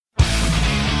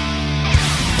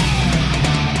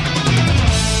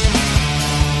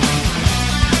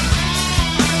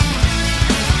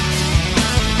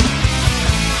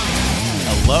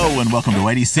and welcome to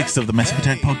 86 of the Massive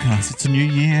Attack Podcast. It's a new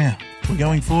year. We're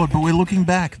going forward, but we're looking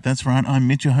back. That's right. I'm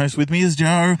Mitch, your host. With me is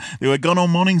Joe. We're gone on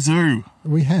Morning Zoo.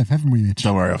 We have, haven't we, Mitch?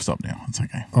 Don't worry, I've stopped now. It's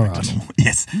okay. All right.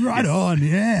 Yes. Right on,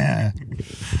 yeah.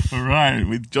 All right,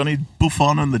 with Johnny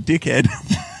Buffon and the dickhead.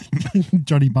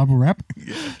 Johnny Bubble Wrap.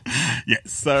 Yes.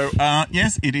 So,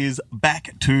 yes, it is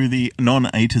back to the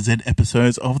non-A to Z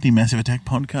episodes of the Massive Attack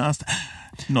Podcast.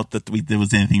 Not that there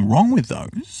was anything wrong with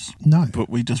those. No. But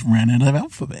we just ran out of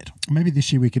alphabet. Maybe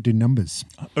this year we could do numbers.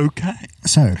 Okay.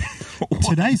 So,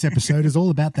 today's episode is all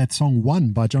about that song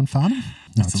One by John Farnham.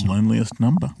 No, That's the loneliest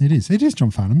number. It is. It is John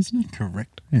Farnham, isn't it?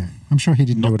 Correct. Yeah. I'm sure he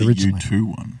didn't do it originally. Not the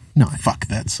U2 one. No. Fuck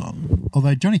that song.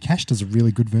 Although Johnny Cash does a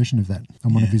really good version of that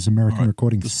on one of his American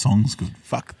recordings. The song's good.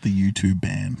 Fuck the U2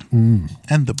 band.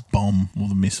 And the bomb, or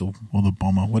the missile, or the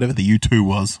bomber, whatever the U2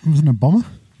 was. Wasn't it a bomber?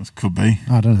 It could be.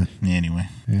 I don't know. Yeah, anyway.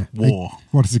 Yeah. War.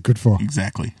 What is it good for?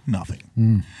 Exactly.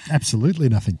 Nothing. Absolutely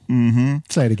nothing. Mm-hmm.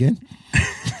 Say it again.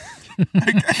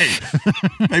 Okay.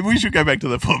 Maybe we should go back to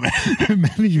the format.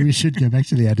 Maybe we should go back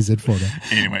to the A to Z format.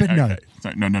 Anyway, but okay.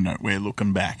 No. We're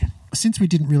looking back. Since we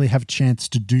didn't really have a chance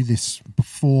to do this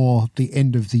before the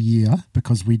end of the year,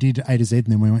 because we did A to Z and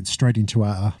then we went straight into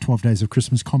our 12 Days of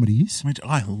Christmas comedies. Which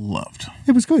I loved.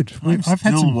 It was good. I'm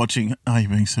still watching Are You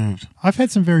Being Served? I've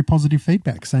had some very positive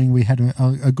feedback saying we had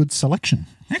a good selection.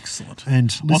 Excellent.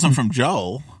 And wasn't from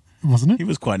Joel. Wasn't it? He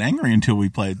was quite angry until we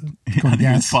played. I think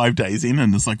it was 5 days in,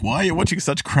 and it's like, why are you watching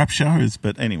such crap shows?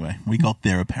 But anyway, we got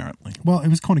there apparently. Well, it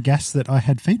was Corner Gas that I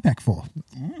had feedback for.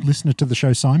 Listener to the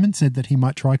show, Simon, said that he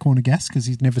might try Corner Gas because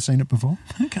he's never seen it before.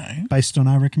 Okay. Based on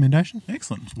our recommendation.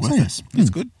 Excellent. So, yes. That's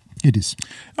good. It is.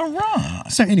 All right.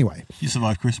 So anyway. You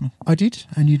survived Christmas? I did,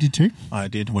 and you did too. I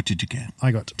did. What did you get?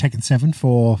 I got Tekken 7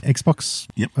 for Xbox.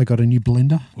 Yep. I got a new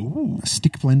blender. Ooh. A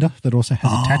stick blender that also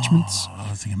has attachments.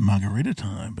 I was thinking margarita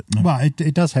time, but no. Well,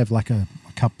 it does have like a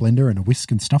cup blender and a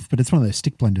whisk and stuff, but it's one of those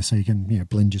stick blenders so you can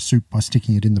blend your soup by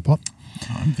sticking it in the pot.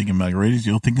 I'm thinking margaritas,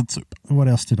 you're thinking soup. What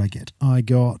else did I get? I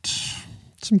got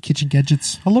some kitchen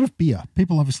gadgets, a lot of beer.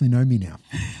 People obviously know me now.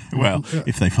 Well,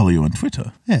 if they follow you on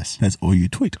Twitter, yes, that's all you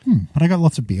tweet. But I got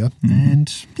lots of beer and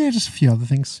just a few other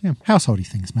things. Yeah, householdy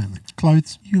things mainly.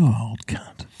 Clothes. You old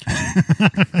cunt.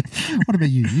 What about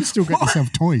you? You still got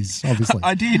yourself toys, obviously.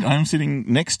 I did. I'm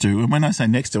sitting next to, and when I say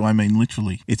next to, I mean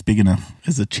literally, it's big enough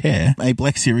as a chair, a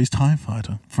Black Series TIE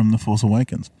Fighter from The Force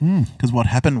Awakens. Because what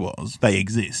happened was, they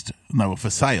exist. And they were for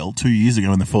sale 2 years ago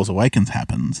when The Force Awakens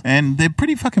happens. And they're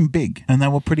pretty fucking big. And they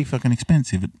were pretty fucking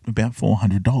expensive at about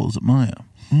 $400 at Maya.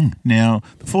 Now,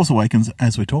 The Force Awakens,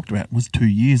 as we talked about, was 2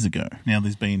 years ago. Now,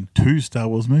 there's been 2 Star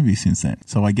Wars movies since then.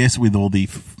 So I guess with all the,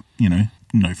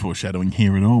 no foreshadowing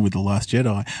here at all with The Last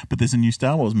Jedi, but there's a new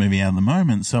Star Wars movie out at the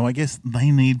moment, so I guess they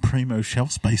need primo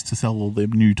shelf space to sell all their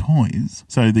new toys.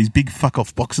 So these big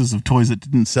fuck-off boxes of toys that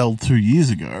didn't sell 2 years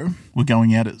ago were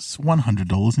going out at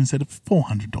 $100 instead of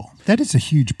 $400. That is a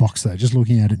huge box, though, just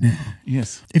looking at it now.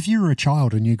 Yes. If you were a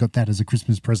child and you got that as a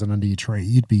Christmas present under your tree,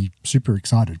 you'd be super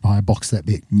excited by a box that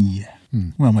big. Yeah.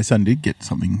 Well, my son did get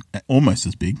something almost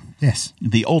as big. Yes.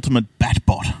 The Ultimate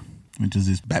Batbot, which is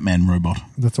this Batman robot.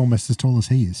 That's almost as tall as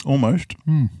he is. Almost.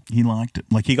 He liked it.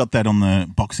 Like, he got that on the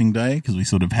Boxing Day because we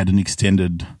sort of had an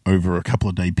extended, over a couple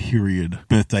of day period,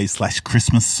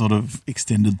 birthday/Christmas sort of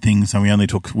extended thing. So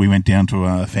we went down to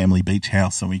a family beach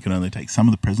house, so we could only take some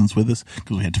of the presents with us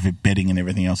because we had to fit bedding and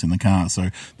everything else in the car. So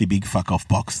the big fuck-off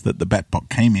box that the Batbot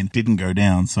came in didn't go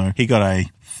down. So he got a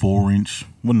 4-inch,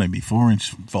 wouldn't it be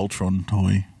 4-inch Voltron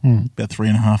toy, about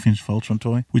 3.5-inch Voltron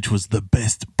toy, which was the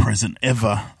best present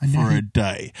ever for a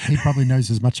day. He probably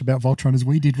knows as much about Voltron as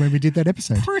we did when we did that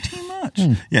episode. Pretty much.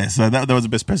 Yeah, so that was the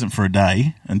best present for a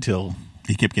day until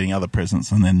he kept getting other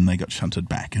presents and then they got shunted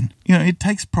back. And, it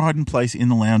takes pride and place in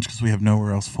the lounge because we have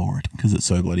nowhere else for it because it's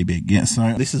so bloody big. Yeah,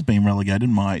 so this has been relegated.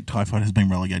 My TIE Fighter has been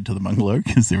relegated to the bungalow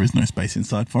because there is no space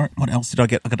inside for it. What else did I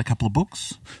get? I got a couple of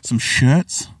books, some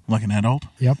shirts, like an adult.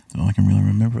 Yep. All I can really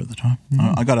remember at the time.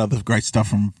 I got other great stuff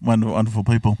from wonderful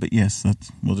people. But yes,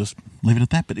 we'll just leave it at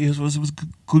that. But it was a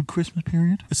good Christmas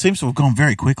period. It seems to have gone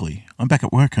very quickly. I'm back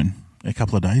at work in a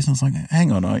couple of days, and it's like,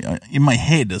 hang on, I in my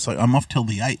head, it's like, I'm off till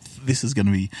the 8th. This is going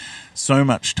to be so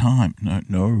much time.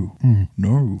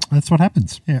 No. That's what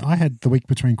happens. Yeah, I had the week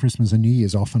between Christmas and New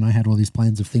Year's off, and I had all these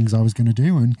plans of things I was going to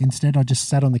do, and instead I just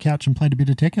sat on the couch and played a bit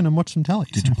of Tekken and watched some telly.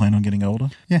 Did you plan on getting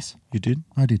older? Yes. You did?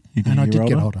 I did. You got and a I year did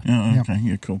older? get older. Yeah, okay.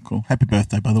 Yep. Yeah, cool. Happy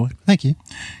birthday, by the way. Thank you.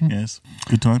 Yes.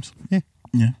 Good times? Yeah.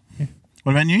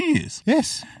 What about New Year's?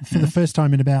 Yes. For the first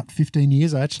time in about 15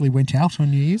 years, I actually went out on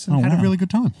New Year's and had a really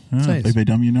good time. So yes.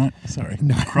 BBW night? Sorry.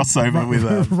 No. Crossover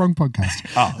with... Wrong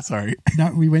podcast. Oh, sorry.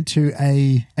 No, we went to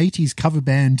a 80s cover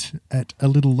band at a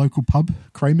little local pub,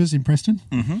 Kramer's in Preston.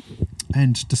 Mm-hmm.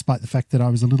 And despite the fact that I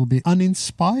was a little bit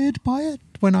uninspired by it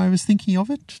when I was thinking of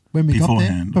it, when we got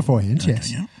there... Beforehand, okay,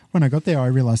 yes. Yeah. When I got there, I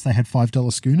realised they had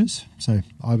 $5 schooners, so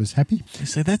I was happy.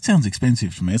 So that sounds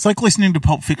expensive to me. It's like listening to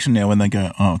Pulp Fiction now when they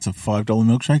go, oh, it's a $5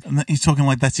 milkshake. And he's talking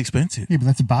like that's expensive. Yeah, but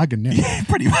that's a bargain now. Yeah,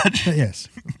 pretty much. But yes.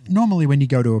 Normally when you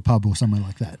go to a pub or somewhere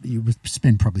like that, you would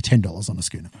spend probably $10 on a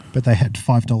schooner. But they had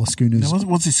 $5 schooners. Now,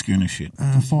 what's this schooner shit?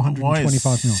 425 Why is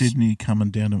mils. Sydney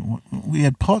coming down to... We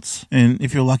had pots and,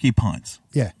 if you're lucky, pints.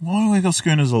 Yeah. Why have we got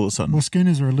schooners all of a sudden? Well,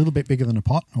 schooners are a little bit bigger than a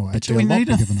pot, or actually a lot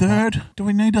bigger than a pot. Do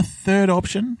we need a third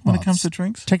option when it comes to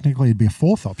drinks? Technically, it'd be a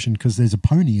fourth option because there's a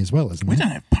pony as well, isn't there? We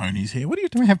don't have ponies here. What do you...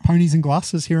 Do we have ponies and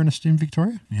glasses here in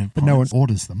Victoria? But no one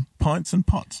orders them. Pints and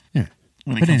pots. Yeah.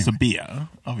 When it comes to beer,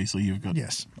 obviously you've got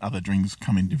other drinks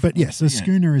come in different. But yes, a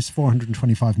schooner is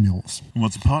 425 mils. And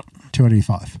what's a pot?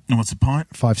 285. And what's a pint?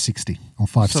 560 or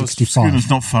 565. So a schooner's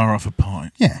not far off a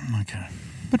pint. Yeah. Okay.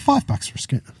 But $5 for a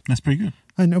schooner. That's pretty good.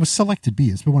 And it was selected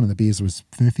beers, but one of the beers was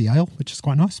Furphy Ale, which is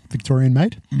quite nice, Victorian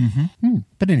made. Mm-hmm.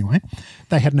 But anyway,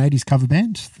 they had an 80s cover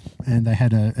band and they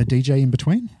had a DJ in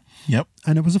between. Yep.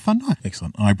 And it was a fun night.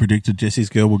 Excellent. I predicted Jesse's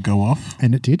Girl would go off.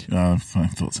 And it did. I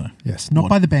thought so. Yes. Not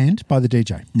by the band, by the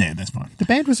DJ. Yeah, that's fine. The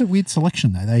band was a weird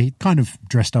selection, though. They kind of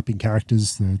dressed up in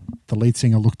characters. The lead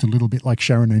singer looked a little bit like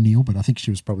Sharon O'Neill, but I think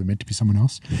she was probably meant to be someone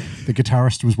else. The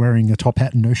guitarist was wearing a top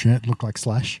hat and no shirt, looked like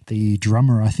Slash. The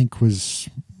drummer, I think, was...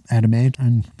 Adamant,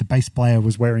 and the bass player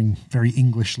was wearing very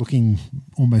English-looking,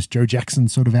 almost Joe Jackson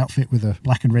sort of outfit with a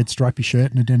black and red stripy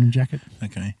shirt and a denim jacket.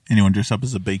 Okay. Anyone dress up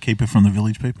as a beekeeper from the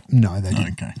Village People? No, they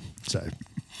didn't. Okay. So,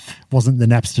 wasn't the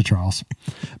Napster trials.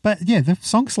 But yeah, the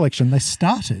song selection, they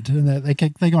started and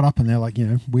they got up and they're like,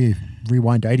 we're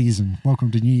Rewind 80s and Welcome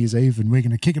to New Year's Eve and we're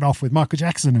going to kick it off with Michael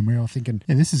Jackson, and we're all thinking,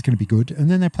 yeah, this is going to be good. And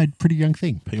then they played Pretty Young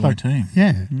Thing.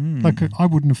 PYT. Like I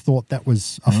wouldn't have thought that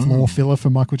was a floor filler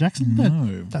for Michael Jackson.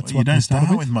 No. That's what you don't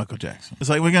start with Michael Jackson. It's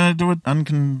like we're going to do an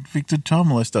unconvicted child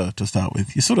molester to start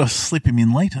with. You sort of slip him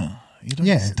in later. You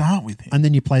don't start with him. And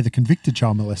then you play the convicted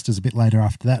child molesters a bit later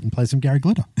after that and play some Gary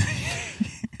Glitter.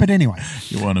 But anyway.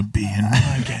 You want to be in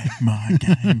my game, my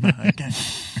game, my game.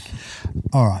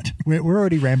 All right. We're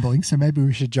already rambling, so maybe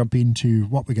we should jump into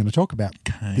what we're going to talk about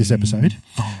this episode.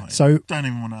 Fine. So, don't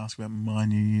even want to ask about my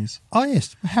New Year's. Oh,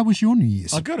 yes. How was your New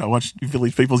Year's? I watched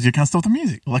Village People's You Can't Stop the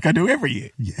Music, like I do every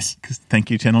year. Yes. Because thank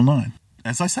you, Channel 9.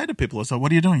 As I say to people, I say,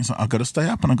 what are you doing? It's like, I've got to stay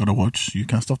up and I've got to watch You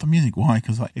Can't Stop the Music. Why?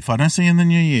 Because if I don't see you in the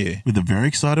new year with a very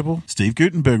excitable Steve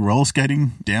Guttenberg roller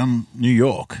skating down New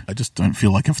York, I just don't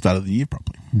feel like I've started the year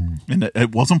properly. And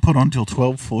it wasn't put on until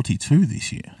 12:42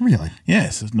 this year. Really?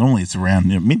 Yes. Normally it's around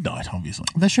midnight, obviously.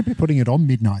 They should be putting it on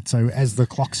midnight, so as the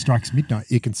clock strikes midnight,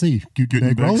 you can see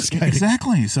Guttenberg roller skating.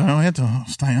 Exactly. So I had to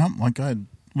stay up.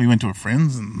 We went to a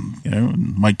friend's and,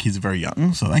 and my kids are very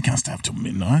young, so they can't stay up till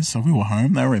midnight. So we were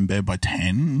home. They were in bed by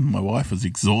 10. My wife was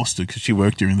exhausted because she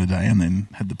worked during the day and then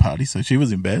had the party. So she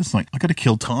was in bed. It's like, I got to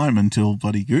kill time until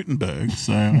bloody Gutenberg.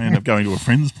 So I ended up going to a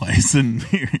friend's place and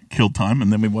killed time.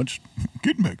 And then we watched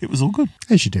Gutenberg. It was all good.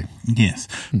 As you do. Yes.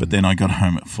 But then I got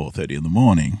home at 4:30 in the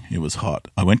morning. It was hot.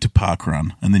 I went to Park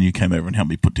Run and then you came over and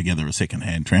helped me put together a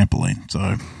second-hand trampoline.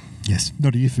 So... Yes,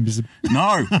 not a euphemism.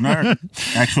 No.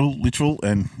 Actual, literal,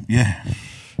 and yeah.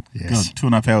 Yes.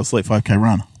 God, 2.5 hours sleep, 5K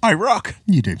run. I rock.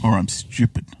 You do. Or I'm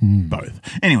stupid. Both.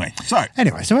 Anyway, so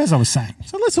as I was saying.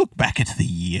 So let's look back at the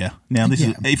year. Now, this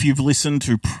is, if you've listened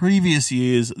to previous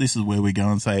years, this is where we go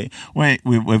and say,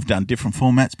 we've done different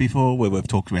formats before, where we've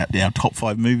talked about our top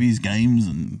 5 movies, games,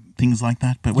 and things like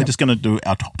that. But we're just going to do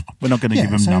our top. We're not going to give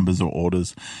them numbers or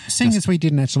orders. Seeing as we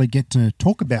didn't actually get to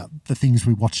talk about the things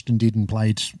we watched and did and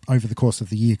played over the course of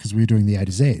the year because we were doing the A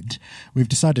to Z, we've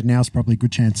decided now's probably a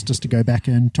good chance just to go back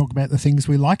and talk about the things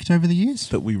we liked over the years.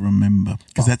 That we remember.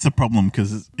 Because that's a problem,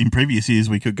 because in previous years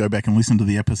we could go back and listen to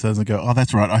the episodes and go, oh,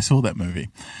 that's right, I saw that movie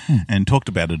and talked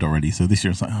about it already. So this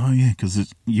year it's like, oh, yeah,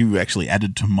 because you actually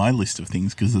added to my list of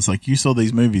things because it's like, you saw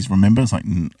these movies, remember? It's like,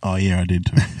 oh, yeah, I did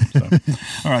too. So,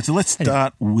 all right, so let's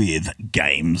start with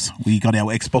games. We got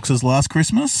our Xboxes last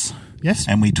Christmas. Yes.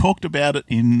 And we talked about it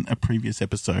in a previous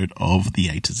episode of the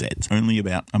A to Z, only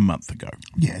about a month ago.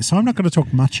 Yeah, so I'm not going to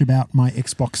talk much about my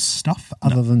Xbox stuff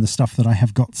other than the stuff that I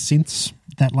have got since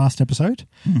that last episode.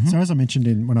 So as I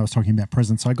mentioned when I was talking about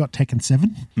presents, I got Tekken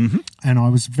 7 and I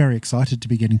was very excited to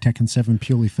be getting Tekken 7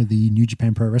 purely for the New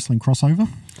Japan Pro Wrestling crossover.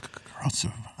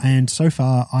 Crossover. And so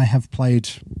far, I have played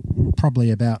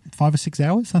probably about 5 or 6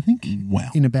 hours, I think, Wow.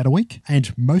 in about a week.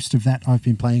 And most of that I've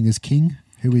been playing as King,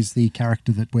 who is the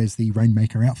character that wears the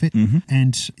Rainmaker outfit. Mm-hmm.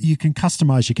 And you can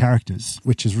customize your characters,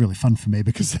 which is really fun for me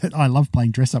because I love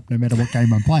playing dress up no matter what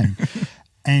game I'm playing.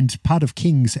 And part of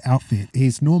King's outfit,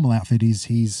 his normal outfit is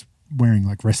he's wearing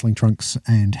like wrestling trunks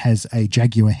and has a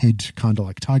jaguar head, kind of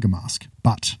like tiger mask.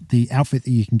 But the outfit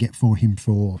that you can get for him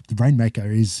for the Rainmaker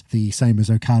is the same as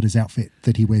Okada's outfit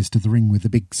that he wears to the ring, with a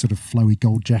big sort of flowy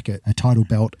gold jacket, a title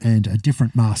belt, and a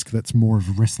different mask that's more of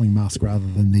a wrestling mask rather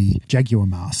than the jaguar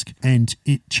mask. And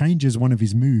it changes one of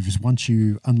his moves once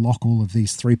you unlock all of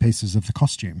these 3 pieces of the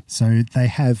costume. So they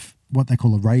have what they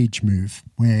call a rage move,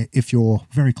 where if you're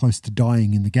very close to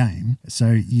dying in the game,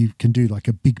 so you can do like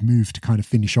a big move to kind of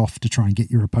finish off to try and get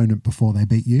your opponent before they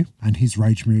beat you. And his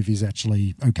rage move is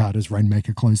actually Okada's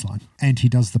Rainmaker clothesline. And he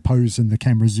does the pose and the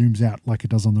camera zooms out like it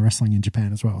does on the wrestling in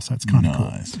Japan as well. So it's kind of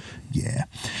nice. Cool. Yeah.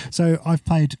 So I've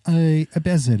played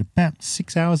about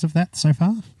 6 hours of that so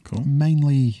far. Cool.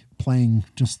 Mainly playing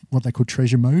just what they call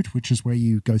treasure mode, which is where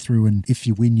you go through and if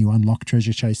you win, you unlock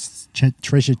treasure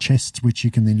chests, which you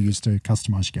can then use to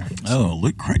customize your characters. Oh,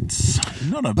 loot crates.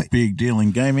 Not a big deal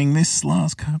in gaming this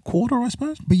last quarter, I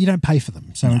suppose. But you don't pay for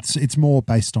them. So it's more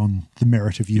based on the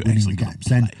merit of you winning the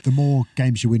games. And the more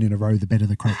games you win in a row, the better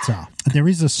the crates are. There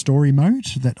is a story mode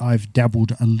that I've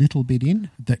dabbled a little bit in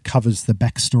that covers the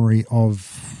backstory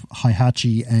of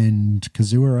Heihachi and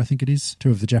Kazuha, I think it is,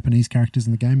 2 of the Japanese characters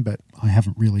in the game, but I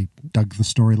haven't really dug the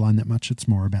storyline that much. It's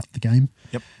more about the game.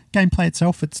 Yep. Gameplay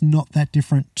itself, it's not that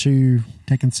different to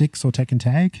Tekken 6 or Tekken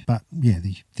Tag, but yeah,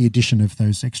 the addition of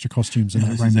those extra costumes and that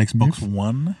this is Rainmaker Xbox move.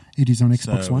 One. It is on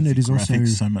Xbox One. It is also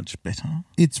so much better.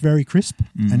 It's very crisp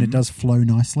and it does flow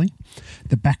nicely.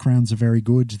 The backgrounds are very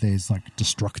good. There's like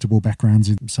destructible backgrounds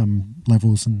in some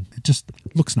levels and it just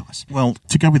looks nice. Well,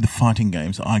 to go with the fighting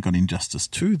games, I got Injustice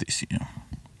 2 this year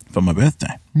for my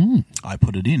birthday. I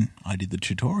put it in. I did the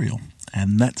tutorial.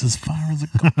 And that's as far as it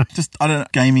got. Just, I don't know,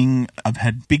 gaming, I've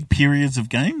had big periods of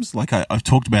games. Like I've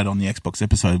talked about on the Xbox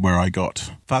episode where I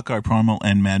got Far Cry Primal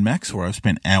and Mad Max, where I've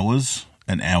spent hours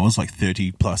and hours, like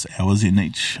 30 plus hours in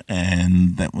each.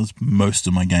 And that was most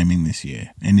of my gaming this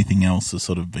year. Anything else has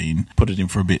sort of been put it in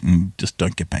for a bit and just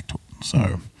don't get back to it.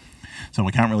 So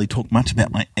we can't really talk much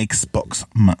about my Xbox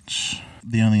much.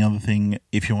 The only other thing,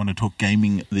 if you want to talk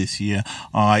gaming this year,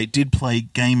 I did play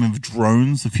Game of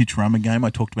Drones, the Futurama game. I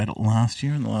talked about it last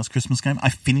year in the last Christmas game. I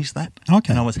finished that,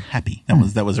 okay, and I was happy.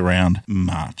 That was around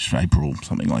March, April,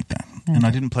 something like that. Okay. And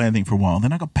I didn't play anything for a while.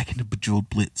 Then I got back into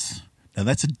Bejeweled Blitz. Now,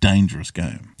 that's a dangerous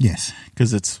game. Yes.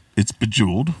 Because it's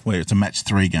Bejeweled, where it's a match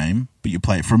 3 game, but you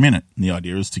play it for a minute. And the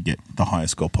idea is to get the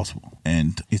highest score possible.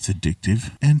 And it's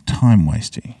addictive and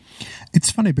time-wasting.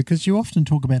 It's funny because you often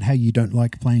talk about how you don't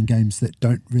like playing games that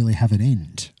don't really have an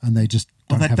end and they just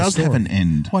don't have a story. Well, that does have an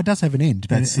end. Well, it does have an end.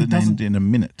 But That's an end in a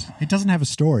minute. It doesn't have a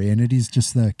story and it is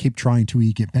just the keep trying till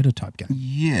you get better type game.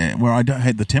 Yeah, where I don't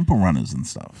hate the temple runners and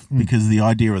stuff. Because the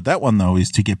idea of that one, though, is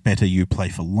to get better, you play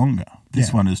for longer.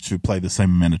 This one is to play the same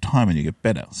amount of time and you get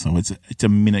better. So it's a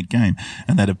minute game.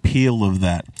 And that appeal of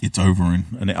that, it's over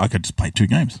and I could just play 2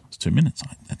 games. It's 2 minutes.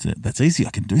 That's it. That's easy. I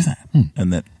can do that.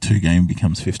 And that 2 game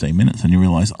becomes 15 minutes and you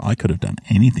realize I could have done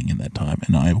anything in that time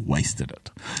and I have wasted it.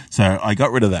 So I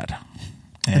got rid of that.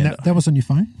 And that was on your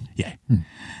phone? Yeah.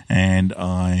 And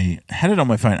I had it on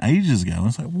my phone ages ago. I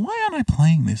was like, why aren't I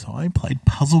playing this? I played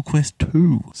Puzzle Quest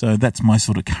 2. So that's my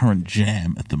sort of current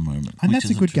jam at the moment. And that's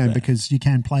a good game because you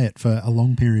can play it for a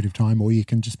long period of time or you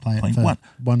can just play it for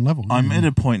one level. I'm at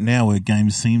a point now where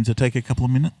games seem to take a couple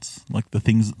of minutes. Like the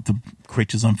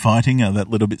creatures I'm fighting are that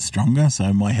little bit stronger.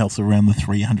 So my health's around the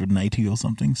 380 or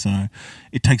something. So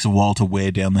it takes a while to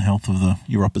wear down the health of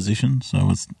your opposition. So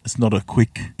it's not a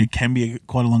quick, it can be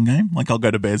quite a long game. Like I'll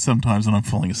go to bed sometimes and I'm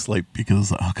falling asleep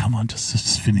because oh come on,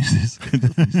 just finish this.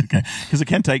 Because it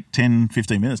can take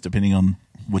 10-15 minutes depending on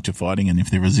what you're fighting and if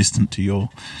they're resistant to your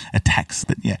attacks.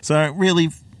 But yeah, so really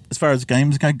as far as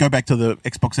games go back to the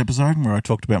Xbox episode where I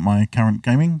talked about my current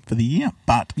gaming for the year.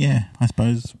 But yeah, I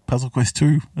suppose Puzzle Quest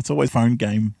 2, it's always a phone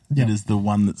game. Yep. It is the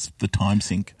one that's the time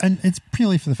sink. And it's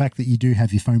purely for the fact that you do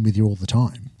have your phone with you all the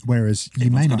time. Whereas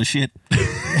you may not. Got a shit.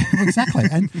 Exactly.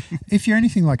 And if you're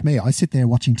anything like me, I sit there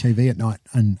watching TV at night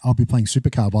and I'll be playing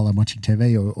Supercard while I'm watching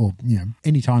TV or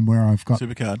any time where I've got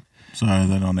Supercard. So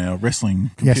then on our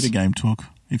wrestling computer game talk,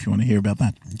 if you want to hear about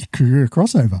that. Career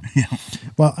crossover. Yeah.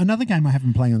 Well, another game I have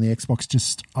been playing on the Xbox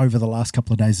just over the last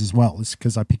couple of days as well, is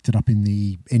because I picked it up in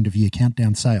the end of year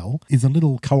countdown sale, is a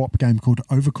little co-op game called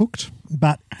Overcooked.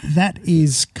 But that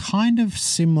is kind of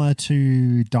similar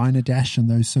to Diner Dash and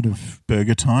those sort of...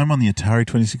 Burger Time on the Atari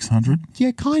 2600?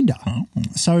 Yeah, kind of. Oh.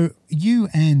 So you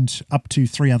and up to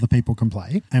 3 other people can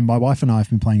play, and my wife and I have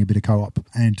been playing a bit of co-op,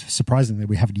 and surprisingly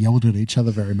we haven't yelled at each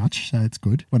other very much, so it's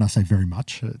good. When I say very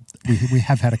much, we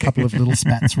have had a couple of little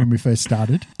spats when we first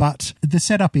started, but the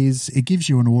setup is it gives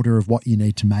you an order of what you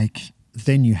need to make.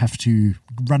 Then you have to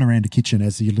run around a kitchen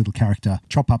as your little character,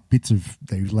 chop up bits of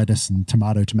the lettuce and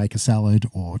tomato to make a salad,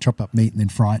 or chop up meat and then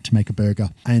fry it to make a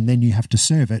burger. And then you have to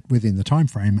serve it within the time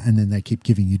frame, and then they keep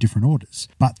giving you different orders.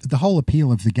 But the whole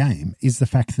appeal of the game is the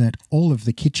fact that all of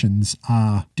the kitchens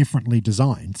are differently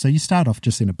designed. So you start off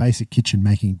just in a basic kitchen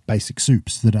making basic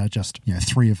soups that are just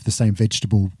 3 of the same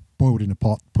vegetable boiled in a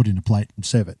pot, put in a plate and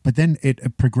serve it. But then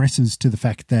it progresses to the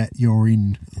fact that you're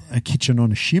in a kitchen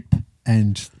on a ship,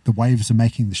 and the waves are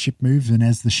making the ship move, and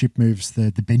as the ship moves,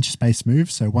 the bench space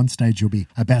moves. So one stage you'll be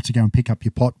about to go and pick up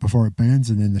your pot before it burns,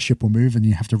 and then the ship will move and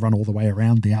you have to run all the way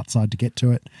around the outside to get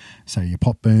to it. So your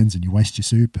pot burns and you waste your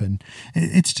soup, and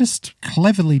it's just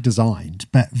cleverly designed,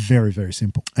 but very, very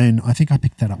simple. And I think I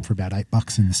picked that up for about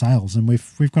 $8 in the sales, and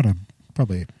we've got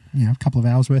probably a couple of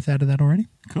hours worth out of that already.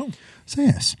 Cool. So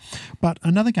yes. But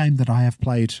another game that I have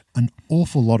played an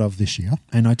awful lot of this year,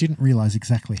 and I didn't realise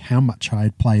exactly how much I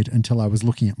had played until I was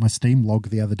looking at my Steam log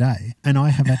the other day, and I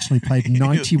have actually played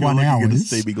 91 You're hours. at a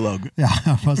steaming log. Yeah,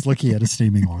 I was looking at a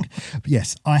steaming log. But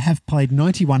yes, I have played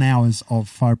 91 hours of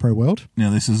Fire Pro World. Now,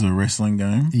 this is a wrestling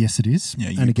game. Yes, it is. Yeah,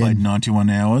 you and again, played 91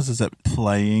 hours. Is that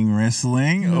playing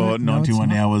wrestling or No,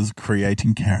 91 hours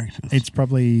creating characters? it's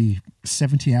probably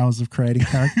 70 hours of creating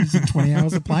characters and 20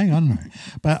 hours of playing. I don't know.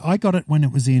 But I got it when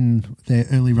it was in their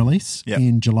early release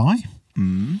in July.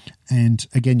 And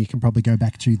again, you can probably go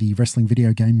back to the Wrestling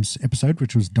Video Games episode,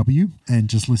 which was W, and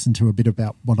just listen to a bit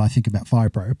about what I think about Fire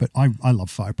Pro. But I love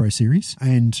Fire Pro series,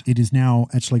 and it is now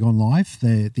actually gone live.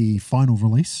 The final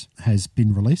release has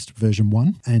been released, version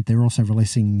 1, and they're also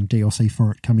releasing DLC for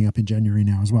it coming up in January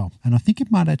now as well. And I think it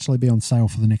might actually be on sale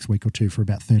for the next week or two for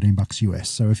about $13 US.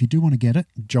 So if you do want to get it,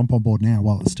 jump on board now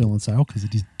while it's still on sale, because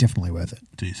it is definitely worth it.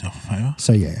 Do yourself a favour.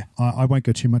 So yeah, I won't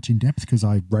go too much in depth because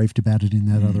I raved about it in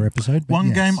that other episode. But One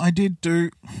yes. game I did do,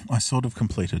 I sort of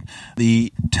completed.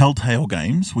 The Telltale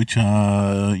games, which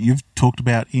you've talked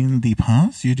about in the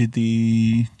past. You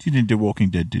didn't do Walking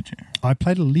Dead, did you? I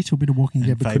played a little bit of Walking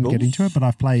Dead, but couldn't get into it. But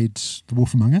I've played The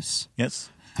Wolf Among Us.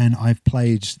 Yes. And I've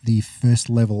played the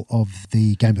first level of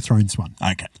the Game of Thrones one.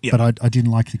 Okay. Yep. But I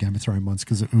didn't like the Game of Thrones ones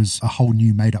because it was a whole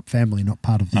new made-up family, not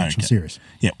part of the actual series.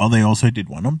 Yeah, well, they also did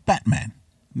one on Batman.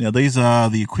 Now, these are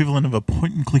the equivalent of a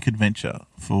point-and-click adventure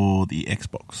for the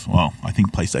Xbox. Well, I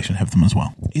think PlayStation have them as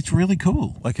well. It's really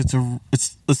cool. Like it's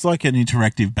like an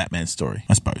interactive Batman story,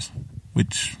 I suppose.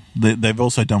 Which they've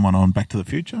also done one on Back to the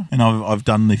Future, and I've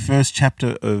done the first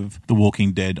chapter of The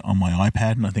Walking Dead on my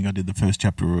iPad, and I think I did the first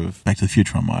chapter of Back to the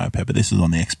Future on my iPad. But this is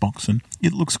on the Xbox, and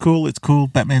it looks cool. It's cool.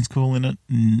 Batman's cool in it,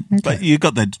 but you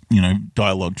got that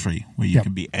dialogue tree where you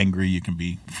can be angry, you can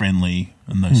be friendly,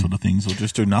 and those sort of things, or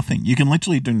just do nothing. You can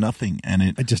literally do nothing, and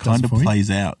it just kind of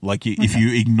plays out. Like if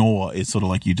you ignore, it's sort of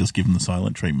like you just give them the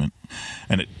silent treatment,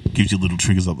 and it gives you little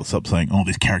triggers up saying, "Oh,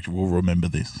 this character will remember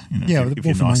this." If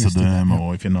you're nice to them,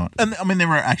 or if you're not. And I mean, there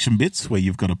are action bits where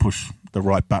you've got to push the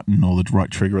right button or the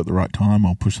right trigger at the right time,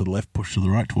 or push to the left, push to the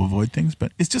right to avoid things.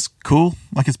 But it's just cool.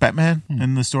 Like it's Batman,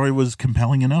 and the story was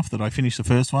compelling enough that I finished the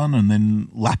first one, and then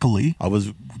luckily I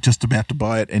was just about to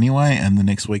buy it anyway, and the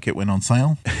next week it went on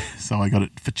sale, so I got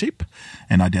it for cheap,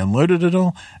 and I downloaded it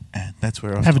all, and that's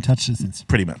where I haven't touched it since.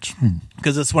 Pretty much,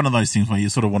 because it's one of those things where you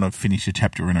sort of want to finish a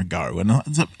chapter in a go, and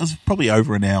it's probably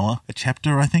over an hour a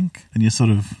chapter, I think, and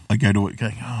I go to it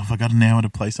going, oh, have I got an hour to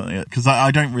play something? Because I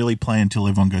don't really play until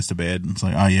everyone goes to bed, and it's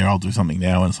like, oh yeah, I'll do something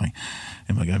now, and it's like,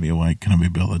 am I going to be awake? Can I be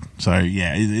bothered? So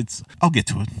yeah, I'll get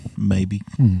to it, maybe,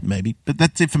 but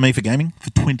that's it for me for gaming for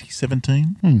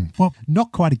 2017. Well,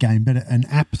 not quite a game, but an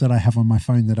app that I have on my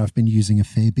phone that I've been using a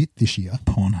fair bit this year.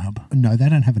 Pornhub. No, they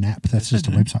don't have an app. That's just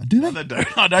a website. Do they? No, they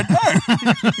don't. I don't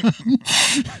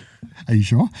know. Are you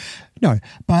sure? No,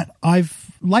 but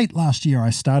late last year I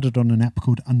started on an app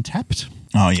called Untapped.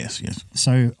 Oh, yes.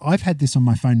 So I've had this on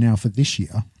my phone now for this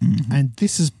year, and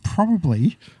this is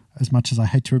probably, as much as I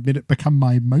hate to admit it, become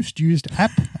my most used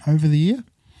app over the year.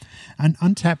 And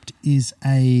Untapped is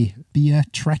a beer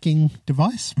tracking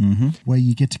device where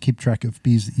you get to keep track of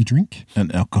beers that you drink.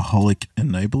 An alcoholic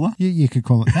enabler? You could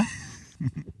call it that.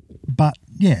 But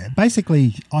yeah,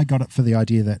 basically I got it for the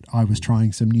idea that I was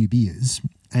trying some new beers,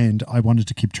 and I wanted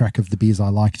to keep track of the beers I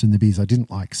liked and the beers I didn't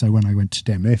like. So when I went to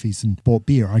Dan Murphy's and bought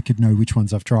beer, I could know which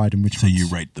ones I've tried and which ones. So you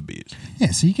rate the beers?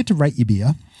 Yeah, so you get to rate your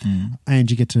beer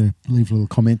and you get to leave little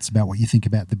comments about what you think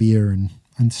about the beer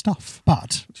and stuff.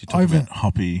 But so you talk about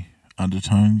hoppy,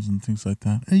 undertones and things like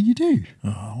that. You do.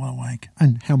 Oh, what a wank.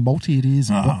 And how malty it is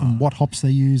and what hops they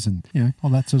use and, all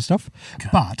that sort of stuff.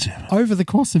 But over the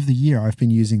course of the year, I've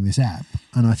been using this app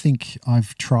and I think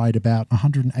I've tried about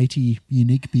 180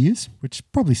 unique beers, which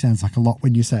probably sounds like a lot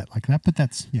when you say it like that, but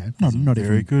that's, not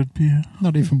Very even good beer.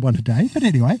 not even one a day. But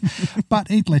anyway, but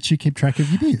it lets you keep track of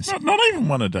your beers. Not even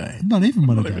one a day. Not even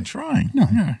one a day. Not even trying. No.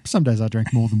 Some days I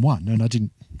drank more than one and I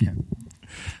didn't,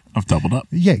 I've doubled up.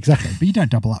 Yeah, exactly. But you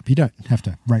don't double up. You don't have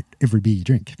to rate every beer you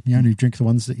drink. You only drink the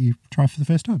ones that you try for the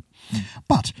first time.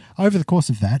 But over the course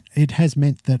of that, it has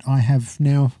meant that I have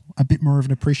now a bit more of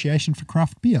an appreciation for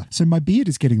craft beer. So my beard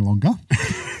is getting longer.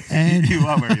 And You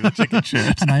are wearing a checkered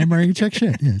shirt. and I am wearing a check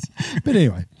shirt, yes. But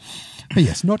anyway. But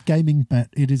yes, not gaming, but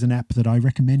it is an app that I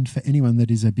recommend for anyone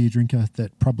that is a beer drinker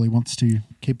that probably wants to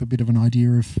keep a bit of an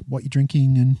idea of what you're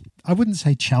drinking. And I wouldn't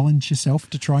say challenge yourself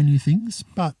to try new things,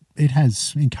 but it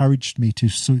has encouraged me to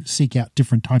seek out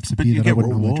different types of But beer you that I get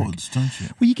wouldn't normally rewards, drink. don't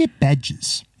you? Well, you get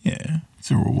badges. Yeah,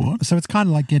 it's a reward. So it's kind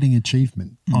of like getting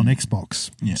achievement on Xbox.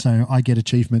 Yeah. So I get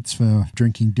achievements for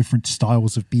drinking different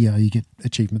styles of beer. You get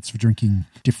achievements for drinking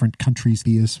different countries'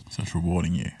 beers. So it's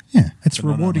rewarding you. Yeah, it's But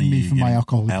not rewarding only me you for my getting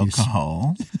alcohol abuse.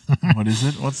 Alcohol. What is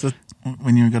it? What's the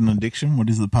when you've got an addiction? What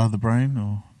is the part of the brain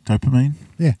or dopamine?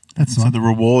 Yeah, that's So right. the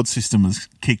reward system is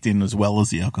kicked in as well as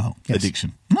the alcohol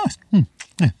addiction. Nice.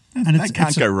 Yeah. And That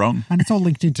can't go wrong. And it's all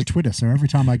linked into Twitter. So every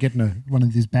time I get one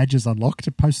of these badges unlocked,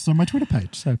 it posts on my Twitter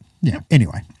page. So, yeah.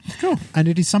 Anyway. Cool. And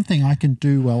it is something I can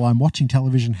do while I'm watching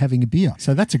television having a beer.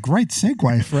 So that's a great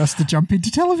segue for us to jump into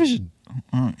television.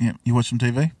 Yeah. You watch some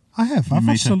TV? I have. I've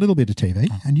Me watched too. a little bit of TV,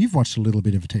 and you've watched a little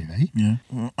bit of TV. Yeah.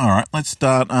 Well, all right. Let's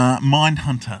start.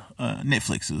 Mindhunter.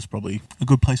 Netflix is probably a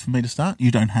good place for me to start.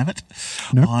 You don't have it.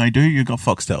 No. I do. You've got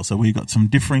Foxtel. So we've got some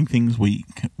differing things we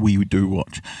do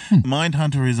watch.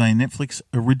 Mindhunter is a Netflix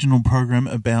original program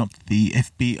about the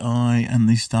FBI and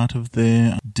the start of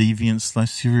their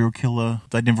deviant/serial killer.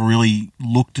 They never really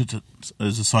looked at it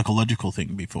as a psychological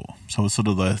thing before. So it's sort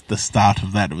of the start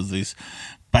of that. It was this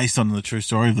based on the true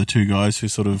story of the two guys who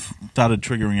sort of started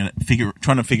triggering it,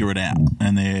 trying to figure it out.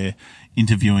 And they're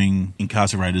interviewing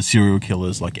incarcerated serial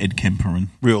killers like Ed Kemper and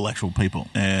real actual people,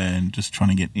 and just trying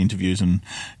to get interviews and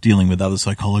dealing with other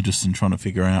psychologists and trying to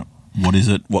figure out what is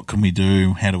it, what can we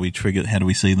do, how do we trigger, how do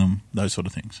we see them, those sort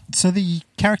of things. So the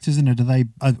characters in it, are they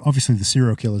obviously the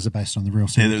serial killers are based on the real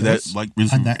serial killers? Like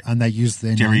and they use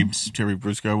their names. Jerry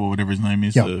Briscoe or whatever his name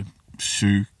is, Yep. the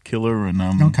shoe killer, and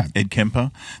Okay. Ed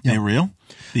Kemper. They're real.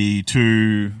 The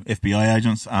two FBI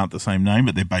agents aren't the same name,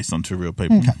 but they're based on two real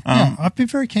people. Okay. I've been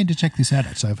very keen to check this out,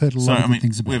 actually. I've heard a lot of good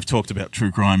things about we've it. talked about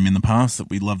true crime in the past, that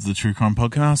we love the true crime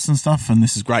podcasts and stuff, and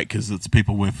this is great because it's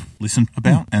people we've listened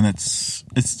about, and it's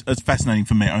fascinating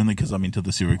for me only because I'm into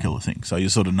the serial killer thing. So you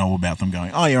sort of know about them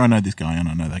going, oh yeah, I know this guy and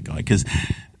I know that guy, because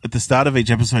at the start of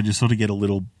each episode, you sort of get a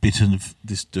little bit of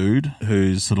this dude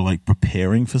who's sort of like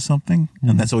preparing for something,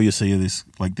 and that's all you see of this,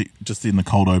 like just in the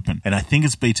cold open. And I think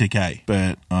it's BTK,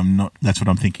 but I'm not. That's what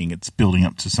I'm thinking. It's building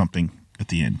up to something at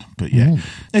the end. But yeah,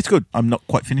 it's good. I'm not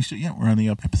quite finished it yet. We're only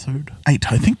up episode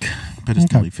 8, I think, but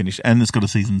it's nearly finished, and it's got a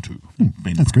season 2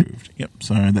 been That's approved. good. Yep.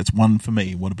 So that's one for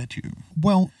me. What about you?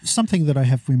 Well, something that I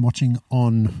have been watching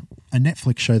on a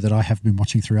Netflix show that I have been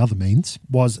watching through other means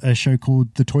was a show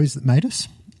called The Toys That Made Us.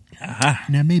 Aha.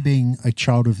 Now, me being a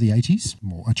child of the 80s,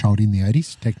 or a child in the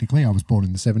 80s, technically, I was born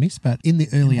in the 70s, but in the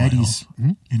early 80s...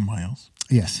 In Wales.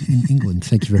 Yes, in England,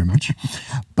 thank you very much.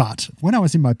 But when I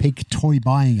was in my peak toy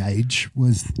buying age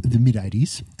was the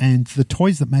mid-80s, and The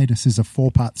Toys That Made Us is a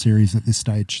 4-part series at this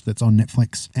stage that's on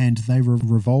Netflix, and they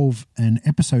revolve an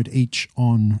episode each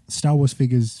on Star Wars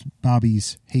figures,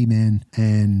 Barbies, He-Man,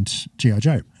 and G.I.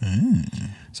 Joe.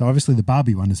 So obviously the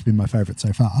Barbie one has been my favourite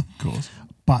so far. Of course.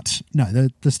 But no,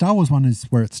 the Star Wars one is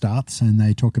where it starts, and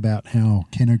they talk about how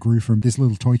Kenner grew from this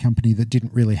little toy company that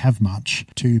didn't really have much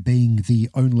to being the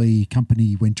only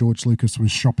company when George Lucas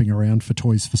was shopping around for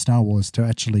toys for Star Wars to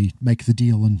actually make the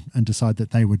deal and decide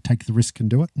that they would take the risk and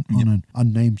do it on an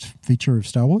unnamed feature of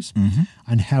Star Wars,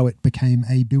 and how it became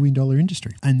a billion-dollar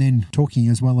industry. And then talking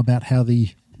as well about how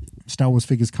the Star Wars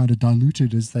figures kind of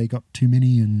diluted as they got too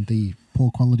many, and the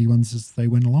poor quality ones as they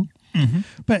went along.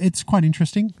 But it's quite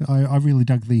interesting. I really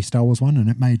dug the Star Wars one, and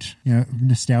it made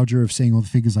nostalgia of seeing all the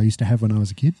figures I used to have when I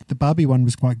was a kid. The Barbie one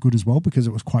was quite good as well because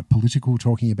it was quite political,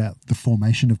 talking about the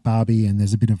formation of Barbie, and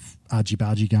there's a bit of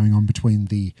argy-bargy going on between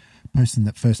the person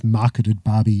that first marketed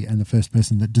Barbie and the first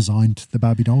person that designed the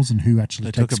Barbie dolls, and who actually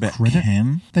They takes talk about credit.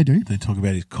 Ken. They do. They talk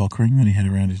about his cock ring that he had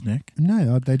around his neck.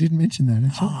 No, they didn't mention that.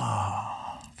 Actually.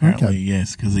 Apparently, Okay.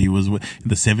 yes, because he was in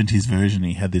the 70s version.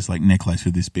 He had this like necklace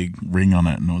with this big ring on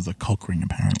it, and it was a cock ring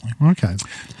apparently. Okay.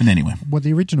 And anyway, Well,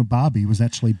 the original Barbie was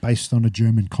actually based on a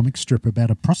German comic strip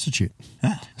about a prostitute.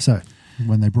 So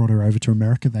when they brought her over to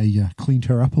America, they cleaned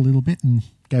her up a little bit and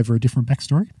gave her a different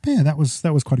backstory. But yeah, that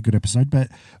was quite a good episode. But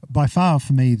by far,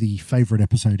 for me, the favourite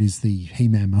episode is the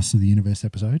He-Man Master of the Universe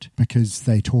episode, because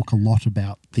they talk a lot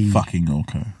about the... fucking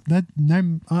Orko.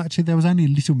 Actually, there was only a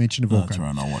little mention of Orko. That's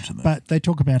right, I'll watch it then. But they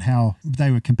talk about how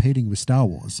they were competing with Star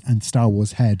Wars, and Star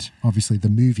Wars had, obviously, the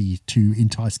movie to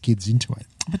entice kids into it.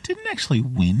 But didn't actually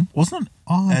win. Wasn't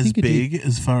I as think it big did.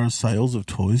 as far as sales of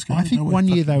toys go. I think one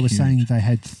year they were saying they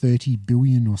had 30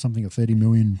 billion or something, or 30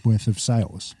 million worth of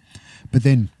sales. But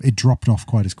then it dropped off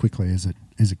quite as quickly as it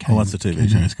came. Well, that's the TV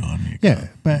show's gone. Yeah,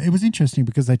 but it was interesting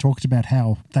because they talked about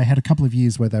how they had a couple of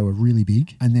years where they were really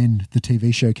big, and then the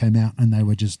TV show came out and they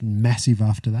were just massive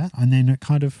after that, and then it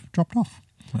kind of dropped off.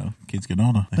 Well, kids get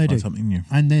older. They They find do. something new.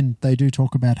 And then they do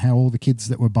talk about how all the kids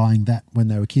that were buying that when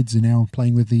they were kids are now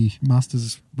playing with the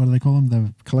masters, what do they call them?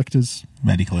 The collectors.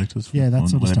 Maddie collectors. Yeah, that or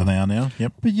sort of whatever stuff. they are now.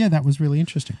 Yep. But yeah, that was really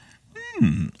interesting.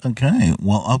 Okay,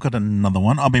 well, I've got another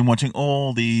one. I've been watching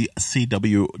all the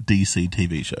CW DC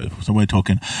TV shows. So we're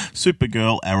talking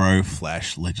Supergirl, Arrow,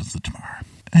 Flash, Legends of Tomorrow.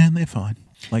 And they're fine.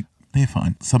 Like, they're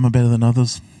fine. Some are better than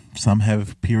others. Some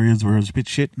have periods where it's a bit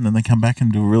shit and then they come back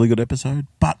and do a really good episode.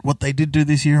 But what they did do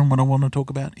this year, and what I want to talk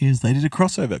about, is they did a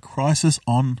crossover. Crisis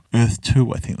on Earth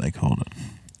 2, I think they called it.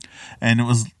 And it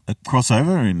was a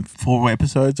crossover in 4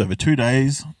 episodes over 2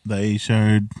 days. They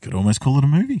showed, could almost call it a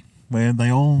movie, where they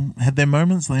all had their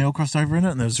moments, they all crossed over in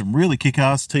it, and there was some really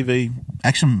kick-ass TV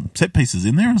action set pieces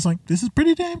in there, and it's like, this is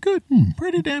pretty damn good.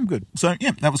 Pretty damn good. So,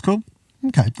 yeah, that was cool.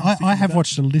 Okay. I have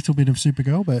watched a little bit of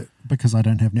Supergirl, but because I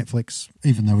don't have Netflix,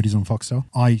 even though it is on Foxtel,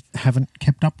 I haven't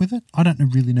kept up with it. I don't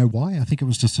really know why. I think it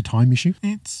was just a time issue.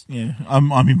 It's, yeah,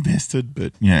 I'm invested,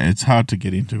 but yeah, it's hard to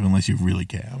get into unless you really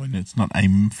care. I mean, it's not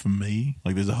aimed for me.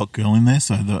 Like, there's a hot girl in there,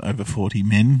 so the over 40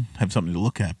 men have something to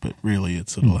look at, but really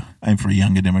it's sort of aimed for a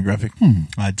younger demographic,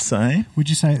 I'd say. Would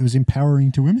you say it was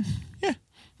empowering to women? Yeah.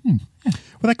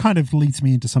 Well, that kind of leads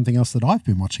me into something else that I've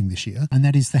been watching this year, and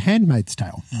that is The Handmaid's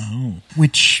Tale,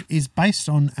 which is based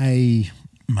on a...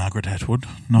 Margaret Atwood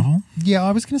novel. Yeah, I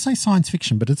was going to say science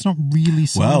fiction, but it's not really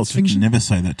science You fiction. never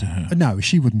say that to her. No,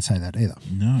 she wouldn't say that either.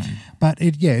 No. But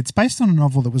it's based on a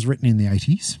novel that was written in the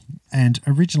 80s, and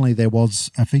originally there was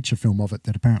a feature film of it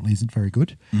that apparently isn't very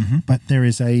good. But there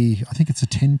is I think it's a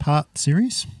 10-part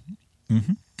series.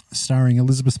 Starring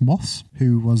Elizabeth Moss,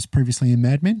 who was previously in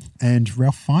Mad Men, and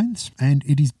Ralph Fiennes. And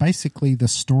it is basically the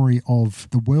story of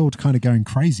the world kind of going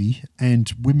crazy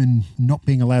and women not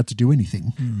being allowed to do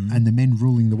anything and the men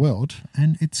ruling the world.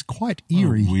 And it's quite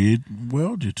eerie. What a weird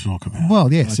world you talk about.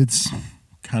 Well, yes, it's...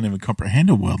 Can't even comprehend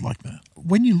a world like that.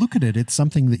 When you look at it, it's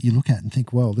something that you look at and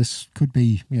think, well, this could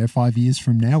be, 5 years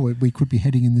from now, we could be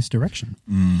heading in this direction.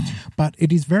 But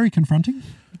it is very confronting.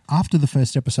 After the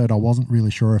first episode, I wasn't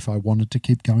really sure if I wanted to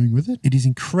keep going with it. It is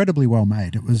incredibly well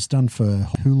made. It was done for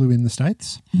Hulu in the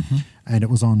States, and it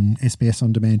was on SBS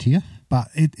On Demand here. But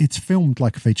it's filmed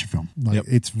like a feature film.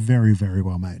 It's very, very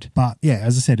well made. But yeah,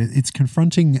 as I said, it's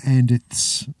confronting and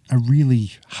it's a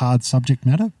really hard subject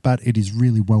matter, but it is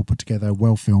really well put together,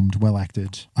 well filmed, well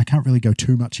acted. I can't really go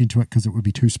too much into it because it would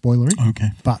be too spoilery. Okay.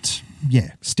 But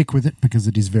yeah, stick with it because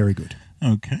it is very good.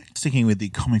 Okay. Sticking with the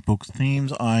comic book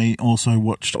themes, I also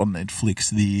watched on Netflix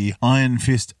the Iron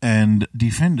Fist and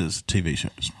Defenders TV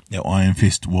shows. Now, Iron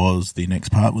Fist was the next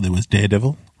part where there was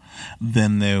Daredevil.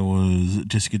 Then there was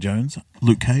Jessica Jones,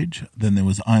 Luke Cage. Then there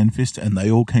was Iron Fist, and they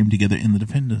all came together in the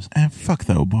Defenders. And fuck,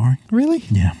 they were boring. Really?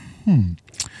 Yeah.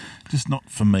 Just not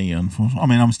for me, unfortunately. I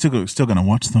mean, I'm still going to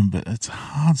watch them, but it's a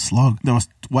hard slog. They were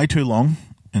way too long,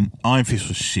 and Iron Fist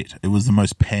was shit. It was the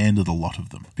most panned of the lot of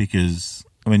them because...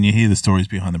 when you hear the stories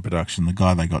behind the production, the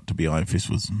guy they got to be Iron Fist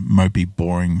was mopey,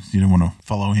 boring. You don't want to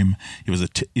follow him.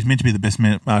 He's meant to be the best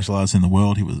martial artist in the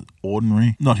world. He was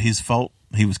ordinary. Not his fault.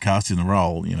 He was cast in the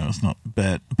role. It's not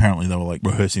bad. Apparently, they were like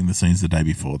rehearsing the scenes the day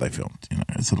before they filmed.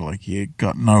 It's sort of like you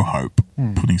got no hope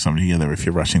putting something together if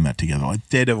you're rushing that together. Like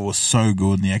Daredevil was so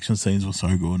good, and the action scenes were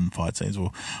so good, and fight scenes were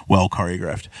well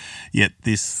choreographed. Yet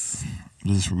this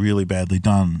was really badly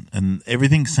done, and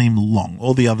everything seemed long.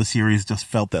 All the other series just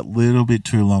felt that little bit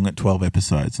too long at 12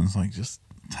 episodes, and it's like, just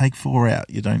take 4 out.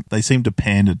 They seem to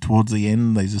pander towards the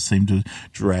end. They just seem to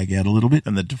drag out a little bit.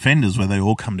 And the Defenders, where they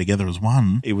all come together as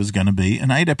one, it was going to be an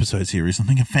 8-episode series. I'm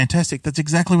thinking, fantastic, that's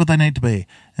exactly what they need to be.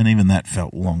 And even that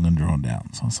felt long and drawn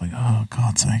down. So I was like, oh,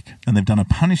 God's sake. And they've done a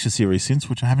Punisher series since,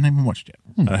 which I haven't even watched yet.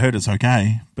 I heard it's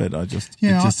okay, but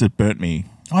it burnt me.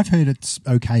 I've heard it's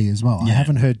okay as well. Yeah. I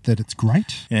haven't heard that it's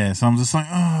great. Yeah, so I'm just like,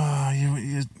 oh,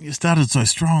 you started so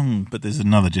strong, but there's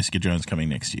another Jessica Jones coming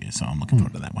next year, so I'm looking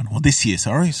forward to that one. Well, this year,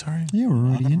 sorry. Yeah, we're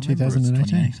already in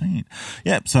 2018.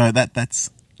 Yeah, so that's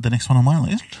the next one on my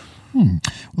list.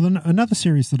 Well, another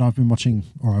series that I've been watching,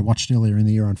 or I watched earlier in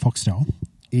the year on Foxtel,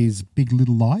 is Big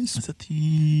Little Lies. Is it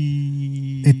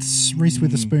the... It's Reese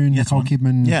Witherspoon, Nicole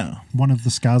Kidman, one of the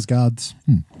Skarsgårds.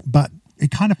 But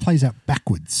it kind of plays out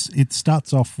backwards. It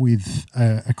starts off with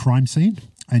a crime scene,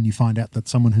 and you find out that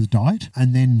someone has died,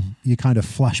 and then you kind of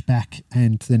flash back,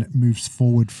 and then it moves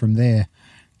forward from there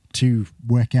to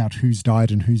work out who's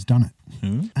died and who's done it.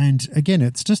 And again,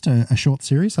 it's just a short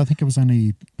series. I think it was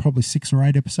only probably 6 or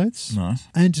 8 episodes. Nice.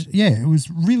 And yeah, it was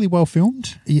really well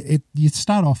filmed. You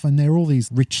start off and they're all these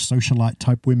rich socialite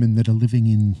type women that are living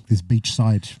in this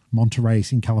beachside Monterey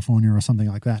in California or something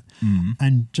like that.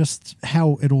 And just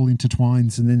how it all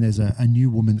intertwines. And then there's a new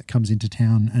woman that comes into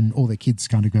town and all their kids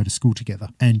kind of go to school together.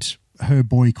 And her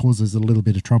boy causes a little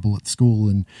bit of trouble at school,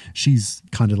 and she's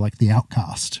kind of like the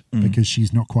outcast because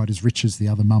she's not quite as rich as the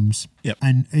other mums. Yep.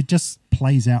 And it just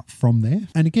plays out from there.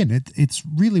 And again, it's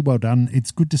really well done. It's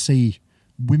good to see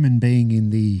women being in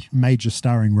the major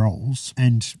starring roles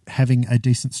and having a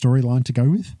decent storyline to go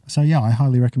with. So yeah, I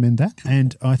highly recommend that.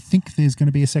 And I think there's going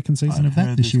to be a second season of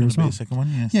that this year as well. A second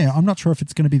one, yes. Yeah, I'm not sure if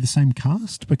it's going to be the same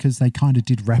cast because they kind of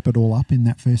did wrap it all up in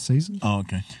that first season. Oh,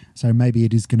 okay. So maybe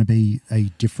it is going to be a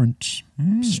different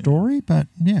story, but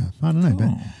yeah, I don't know.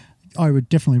 Cool. But I would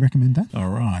definitely recommend that. All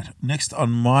right. Next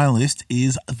on my list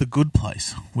is The Good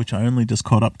Place, which I only just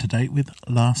caught up to date with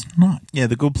last night. Yeah,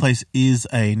 The Good Place is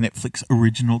a Netflix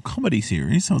original comedy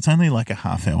series, so it's only like a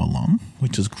half hour long,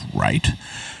 which is great.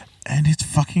 And it's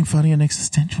fucking funny and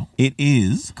existential. It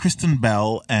is Kristen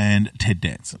Bell and Ted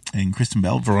Danson. And Kristen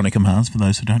Bell, Veronica Mars, for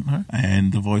those who don't know,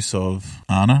 and the voice of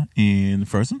Anna in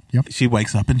Frozen. Yep. She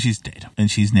wakes up and she's dead, and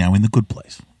she's now in the good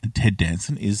place. And Ted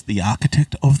Danson is the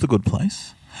architect of the good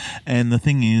place. And the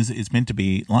thing is, it's meant to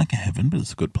be like a heaven, but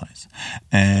it's a good place.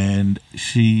 And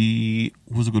she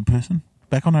was a good person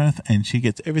back on Earth, and she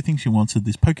gets everything she wants at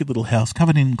this pokey little house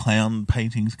covered in clown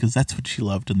paintings because that's what she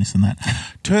loved and this and that.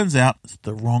 Turns out it's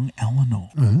the wrong Eleanor.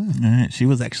 She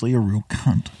was actually a real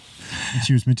cunt. And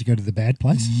she was meant to go to the bad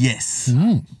place? Yes.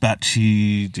 But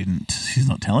she didn't. She's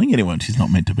not telling anyone. She's not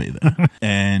meant to be there.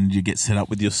 And you get set up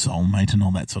with your soulmate and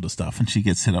all that sort of stuff. And she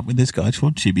gets set up with this guy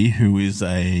called Chibi, who is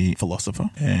a philosopher.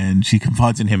 And she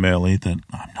confides in him early that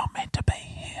I'm not meant to be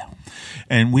here.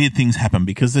 And weird things happen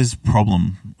because there's a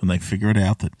problem when they figure it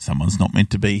out that someone's not meant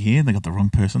to be here. They got the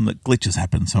wrong person. That glitches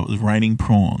happen. So it was raining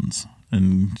prawns.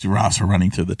 And giraffes were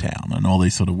running through the town and all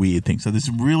these sort of weird things. So there's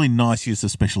really nice use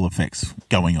of special effects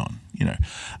going on, you know.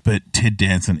 But Ted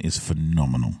Danson is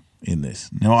phenomenal in this.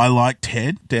 Now, I like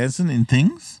Ted Danson in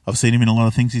things. I've seen him in a lot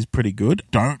of things. He's pretty good.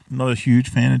 Not a huge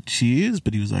fan of Cheers,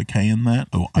 but he was okay in that.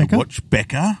 Oh, I watch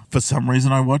Becca. For some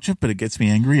reason I watch it, but it gets me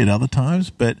angry at other times.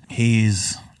 But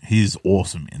he's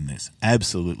awesome in this.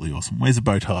 Absolutely awesome. Wears a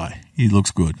bow tie. He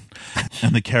looks good.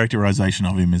 And the characterization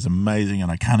of him is amazing, and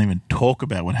I can't even talk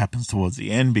about what happens towards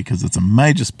the end because it's a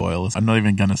major spoiler. I'm not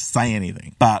even going to say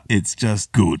anything. But it's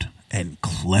just good and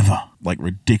clever, like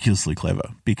ridiculously clever,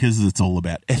 because it's all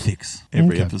about ethics.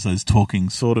 Every episode's talking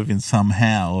sort of in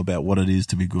somehow about what it is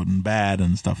to be good and bad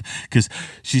and stuff, because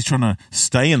she's trying to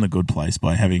stay in the good place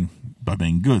by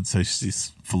being good. So she's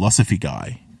this philosophy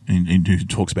guy who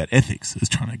talks about ethics, is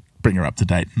trying to bring her up to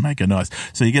date and make her nice.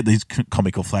 So you get these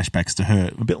comical flashbacks to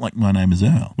her, a bit like My Name is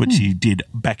Earl, which she did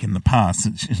back in the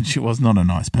past. She was not a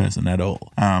nice person at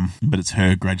all. But it's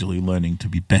her gradually learning to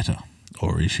be better.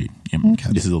 Or is she? Yeah,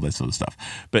 this is all that sort of stuff.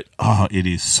 But, it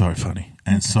is so funny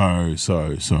and so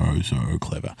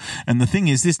clever. And the thing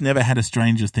is, this never had a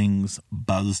Stranger Things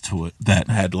buzz to it that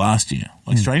had last year.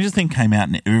 Like, Stranger Things came out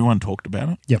and everyone talked about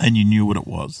it, and you knew what it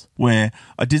was. Where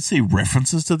I did see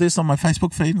references to this on my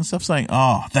Facebook feed and stuff saying,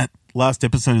 that last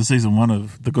episode of season 1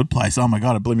 of The Good Place, oh my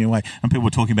God, it blew me away. And people were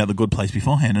talking about The Good Place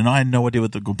beforehand, and I had no idea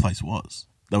what The Good Place was.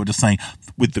 They were just saying,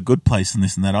 with The Good Place and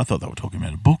this and that, I thought they were talking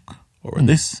about a book. Or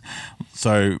this.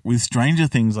 So with Stranger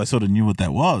Things, I sort of knew what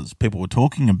that was. People were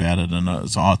talking about it, and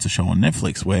it's a show on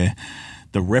Netflix where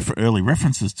the early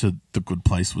references to The Good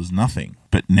Place was nothing.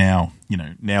 But now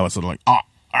it's sort of like,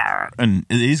 and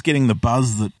it is getting the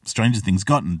buzz that Stranger Things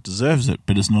got and deserves it,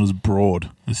 but it's not as broad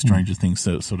as Stranger Things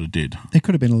sort of did. There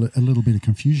could have been a little bit of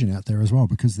confusion out there as well,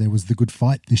 because there was The Good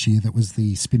Fight this year that was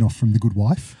the spin-off from The Good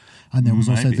Wife. And there was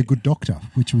also The Good Doctor,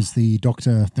 which was the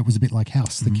doctor that was a bit like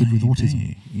House, the kid with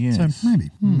autism. Yes. So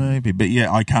maybe. Maybe. But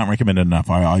yeah, I can't recommend it enough.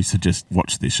 I suggest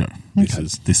watch this show.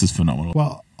 This is phenomenal.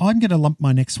 Well, I'm going to lump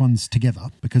my next ones together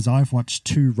because I've watched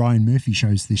 2 Ryan Murphy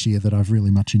shows this year that I've really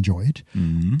much enjoyed.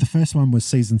 The first one was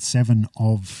season 7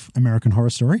 of American Horror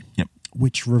Story. Yep.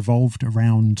 which revolved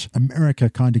around America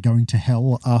kind of going to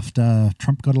hell after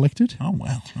Trump got elected. Oh,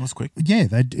 wow. That was quick. Yeah,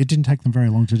 it didn't take them very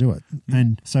long to do it.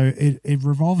 And so it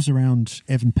revolves around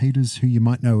Evan Peters, who you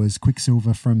might know as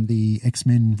Quicksilver from the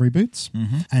X-Men reboots.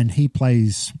 And he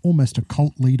plays almost a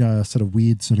cult leader, sort of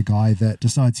weird sort of guy that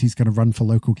decides he's going to run for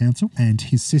local council. And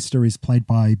his sister is played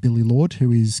by Billie Lourd,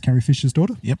 who is Carrie Fisher's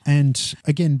daughter. Yep. And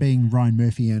again, being Ryan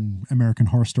Murphy and American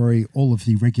Horror Story, all of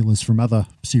the regulars from other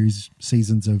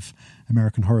seasons of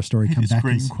American Horror Story come back.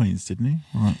 He did Scream Queens, didn't he?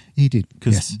 Right. He did,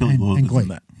 Because yes. Billie Lourd was in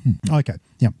that. Okay,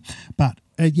 yeah. But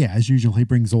as usual, he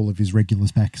brings all of his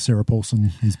regulars back. Sarah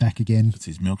Paulson is back again. It's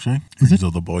his milkshake. Is it? All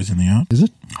the boys in the yard. Is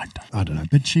it? I don't know.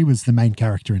 But she was the main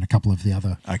character in a couple of the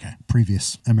other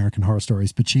previous American Horror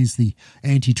Stories. But she's the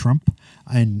anti-Trump,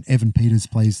 and Evan Peters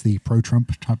plays the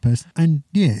pro-Trump type person. And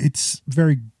yeah, it's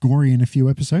very gory in a few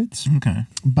episodes. Okay.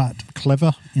 But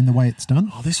clever in the way it's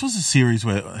done. Oh, this was a series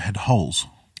where it had holes.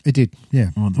 It did,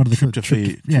 yeah. What are the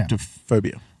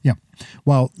tryptophobia. Yeah.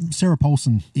 Well, Sarah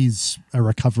Paulson is a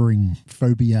recovering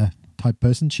phobia type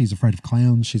person. She's afraid of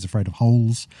clowns. She's afraid of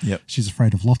holes. Yep. She's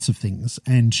afraid of lots of things.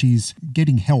 And she's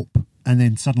getting help. And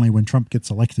then suddenly when Trump gets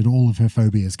elected, all of her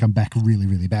phobias come back really,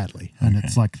 really badly. And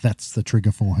it's like that's the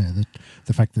trigger for her. That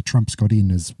the fact that Trump's got in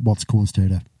is what's caused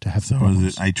her to have the problems. So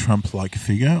is it a Trump-like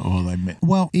figure or they met?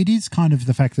 Well, it is kind of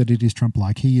the fact that it is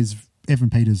Trump-like.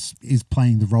 Evan Peters is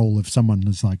playing the role of someone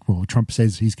who's like, well, Trump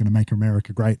says he's going to make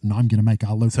America great and I'm going to make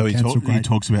our local council great. He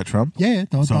talks about Trump? Yeah,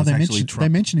 they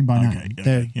mention him by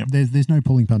name. There's no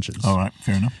pulling punches. All right,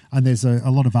 fair enough. And there's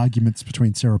a lot of arguments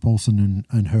between Sarah Paulson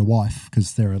and her wife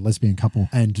because they're a lesbian couple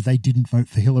and they didn't vote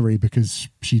for Hillary because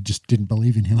she just didn't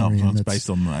believe in Hillary. No, it's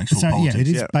based on the actual politics. Yeah, it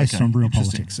is based on real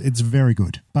politics. It's very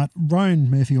good. But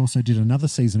Ryan Murphy also did another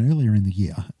season earlier in the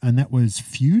year and that was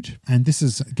Feud. And this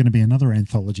is going to be another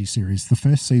anthology series. The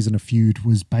first season of Feud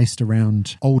was based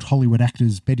around old Hollywood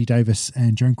actors Bette Davis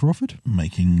and Joan Crawford.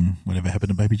 Making Whatever Happened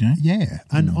to Baby Jane? Yeah,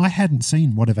 and I hadn't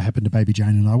seen Whatever Happened to Baby Jane,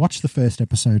 and I watched the first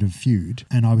episode of Feud,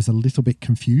 and I was a little bit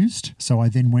confused, so I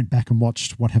then went back and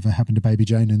watched Whatever Happened to Baby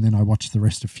Jane, and then I watched the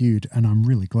rest of Feud, and I'm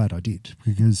really glad I did,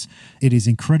 because it is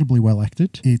incredibly well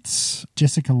acted. It's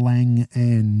Jessica Lange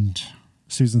and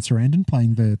Susan Sarandon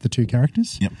playing the two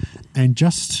characters. Yep. And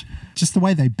just the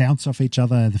way they bounce off each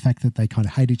other, the fact that they kind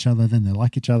of hate each other, then they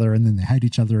like each other, and then they hate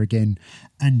each other again,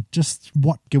 and just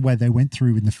what way they went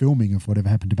through in the filming of Whatever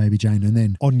Happened to Baby Jane, and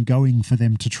then ongoing for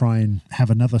them to try and have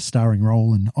another starring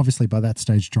role. And obviously by that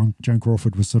stage, Joan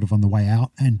Crawford was sort of on the way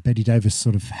out, and Bette Davis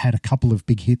sort of had a couple of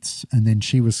big hits, and then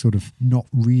she was sort of not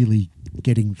really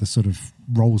getting the sort of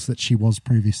roles that she was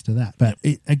previous to that. But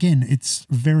it's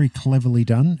very cleverly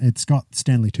done. It's got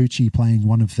Stanley Tucci playing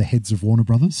one of the heads of Warner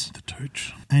Brothers. The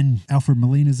Tooch. And Alfred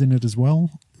Molina's in it as well.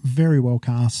 Very well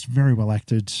cast, very well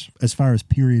acted. As far as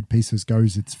period pieces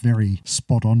goes, it's very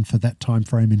spot on for that time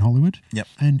frame in Hollywood. Yep.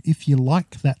 And if you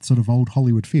like that sort of old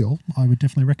Hollywood feel, I would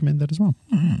definitely recommend that as well.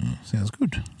 Sounds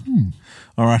good.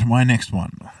 All right, my next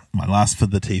one, my last for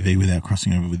the TV without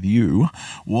crossing over with you,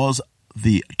 was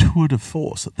the tour de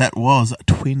force. That was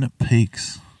Twin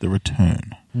Peaks: The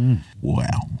Return.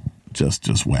 Wow.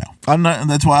 Just wow. I don't know, and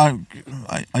that's why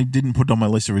I didn't put it on my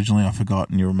list originally. I forgot,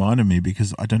 and you reminded me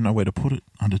because I don't know where to put it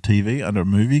under TV, under a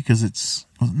movie, because it's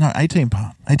 18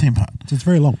 part. So it's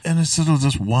very long. And it's sort of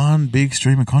just one big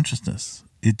stream of consciousness.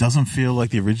 It doesn't feel like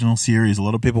the original series. A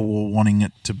lot of people were wanting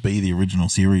it to be the original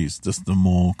series, just the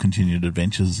more continued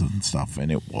adventures and stuff,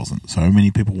 and it wasn't. So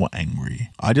many people were angry.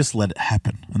 I just let it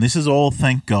happen. And this is all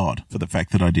thank God for the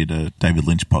fact that I did a David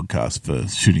Lynch podcast for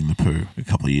Shooting the Poo a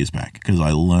couple of years back, because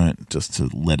I learnt just to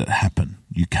let it happen.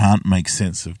 You can't make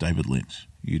sense of David Lynch.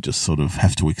 You just sort of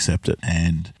have to accept it.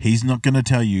 And he's not going to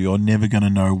tell you. You're never going to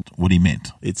know what he meant.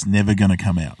 It's never going to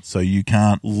come out. So you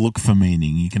can't look for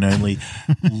meaning. You can only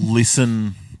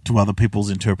listen to other people's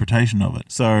interpretation of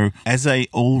it. So as a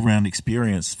all-round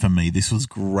experience for me, this was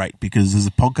great because there's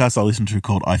a podcast I listen to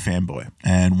called iFanboy,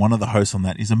 and one of the hosts on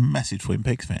that is a massive Twin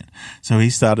Peaks fan. So he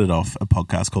started off a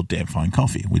podcast called Damn Fine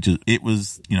Coffee, it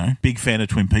was, big fan of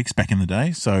Twin Peaks back in the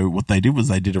day. So what they did was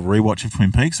they did a rewatch of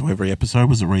Twin Peaks. So every episode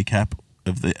was a recap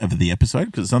of the episode,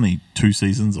 because it's only 2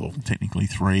 seasons, or technically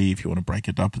 3 if you want to break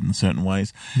it up in certain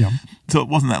ways. Yeah. So it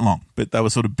wasn't that long, but they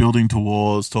were sort of building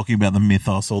towards talking about the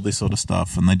mythos, all this sort of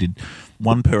stuff, and they did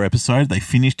one per episode. They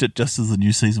finished it just as the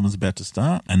new season was about to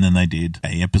start, and then they did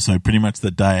a episode pretty much the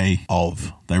day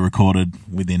of. They recorded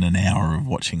within an hour of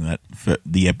watching that for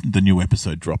the new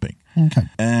episode dropping. Okay.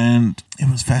 And it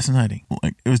was fascinating.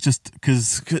 Like, it was just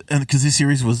because this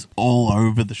series was all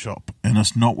over the shop, and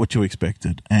it's not what you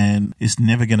expected, and it's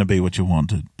never going to be what you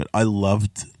wanted. But I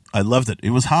loved I loved it.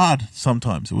 It was hard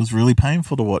sometimes. It was really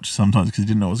painful to watch sometimes because you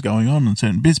didn't know what was going on in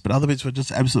certain bits, but other bits were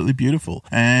just absolutely beautiful.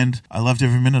 And I loved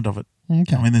every minute of it.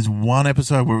 Okay. I mean, there's one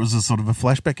episode where it was a sort of a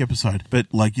flashback episode, but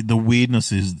like the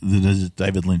weirdness is that as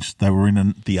David Lynch, they were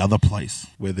in the other place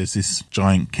where there's this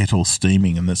giant kettle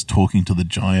steaming and there's talking to the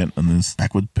giant and there's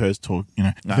backward purse talk,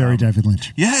 Very David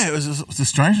Lynch. Yeah, it was the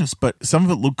strangeness, but some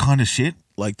of it looked kind of shit,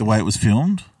 like the way it was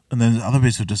filmed. And then the other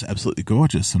bits are just absolutely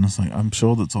gorgeous. And it's like, I'm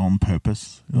sure that's on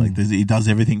purpose. Like, he does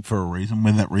everything for a reason,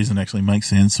 whether that reason actually makes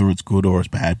sense or it's good or it's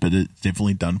bad, but it's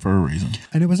definitely done for a reason.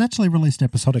 And it was actually released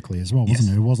episodically as well, wasn't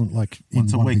it? It wasn't like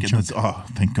once a one week. big chunk. Oh,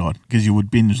 thank God. Because you would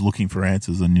binge looking for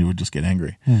answers and you would just get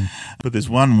angry. But there's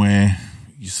one where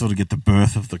you sort of get the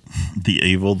birth of the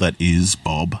evil that is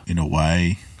Bob, in a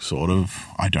way, sort of.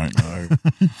 I don't know.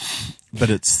 But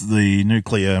it's the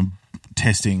nuclear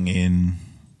testing in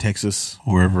Texas,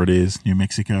 or wherever it is, New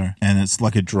Mexico, and it's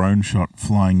like a drone shot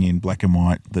flying in black and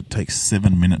white that takes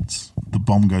 7 minutes. The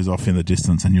bomb goes off in the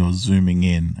distance and you're zooming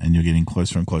in and you're getting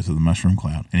closer and closer to the mushroom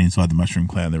cloud, and inside the mushroom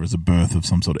cloud there is a birth of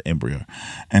some sort of embryo,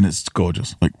 and it's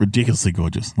gorgeous, like ridiculously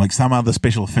gorgeous. Like some other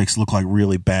special effects look like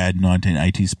really bad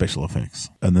 1980s special effects,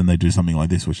 and then they do something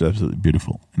like this which is absolutely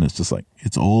beautiful, and it's just like,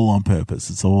 it's all on purpose,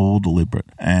 it's all deliberate,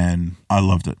 and I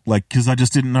loved it, like, because I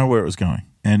just didn't know where it was going.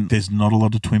 And there's not a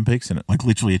lot of Twin Peaks in it. Like,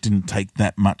 literally, it didn't take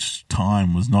that much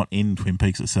time, was not in Twin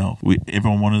Peaks itself.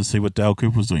 Everyone wanted to see what Dale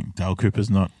Cooper was doing. Dale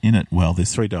Cooper's not in it. Well,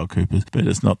 there's 3 Dale Coopers, but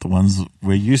it's not the ones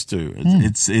we're used to.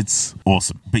 It's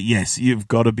awesome. But yes, you've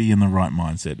got to be in the right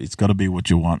mindset. It's got to be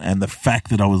what you want. And the fact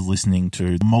that I was listening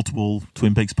to multiple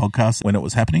Twin Peaks podcasts when it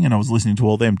was happening, and I was listening to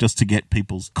all them just to get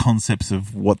people's concepts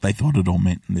of what they thought it all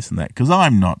meant and this and that, because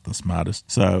I'm not the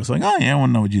smartest. So I was like, oh yeah, I want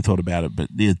to know what you thought about it. But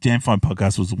the Damn Fine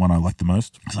podcast was the one I liked the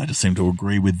most, because I just seem to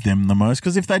agree with them the most,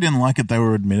 because if they didn't like it, they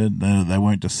were admitted. They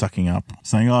weren't just sucking up,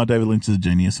 saying, oh, David Lynch is a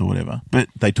genius or whatever. But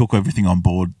they took everything on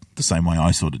board the same way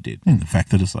I sort of did. And the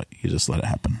fact that it's like, you just let it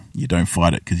happen. You don't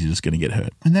fight it because you're just going to get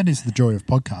hurt. And that is the joy of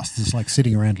podcasts. It's like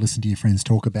sitting around listening to your friends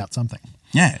talk about something.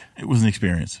 Yeah, it was an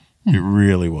experience. It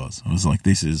really was. I was like,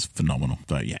 this is phenomenal.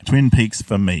 So yeah, Twin Peaks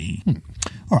for me.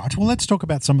 All right, well, let's talk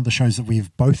about some of the shows that we've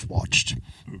both watched.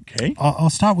 Okay. I'll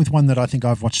start with one that I think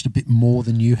I've watched a bit more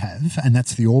than you have, and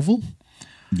that's The Orville.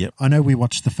 Yep. I know we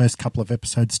watched the first couple of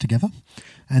episodes together,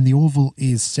 and The Orville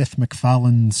is Seth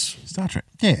MacFarlane's Star Trek.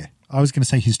 Yeah. I was going to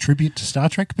say his tribute to Star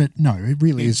Trek, but no, it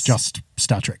really is just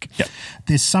Star Trek. Yep.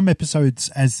 There's some episodes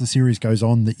as the series goes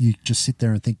on that you just sit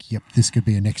there and think, yep, this could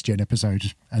be a next-gen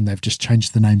episode, and they've just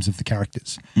changed the names of the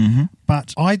characters.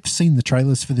 But I'd seen the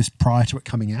trailers for this prior to it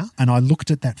coming out, and I looked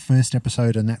at that first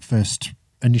episode and that first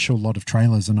initial lot of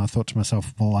trailers, and I thought to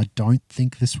myself, well, I don't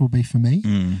think this will be for me.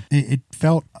 It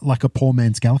felt like a poor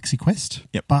man's Galaxy Quest.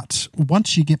 Yep. But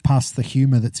once you get past the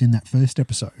humour that's in that first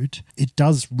episode, it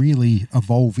does really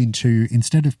evolve into,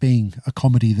 instead of being a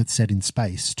comedy that's set in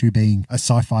space, to being a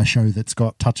sci-fi show that's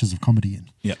got touches of comedy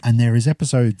in. Yep. And there is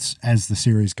episodes as the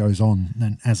series goes on,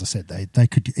 and as I said, they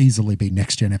could easily be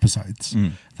next-gen episodes.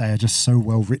 They are just so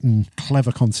well written,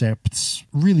 clever concepts,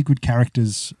 really good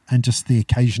characters, and just the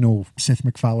occasional Seth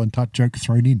MacFarlane type joke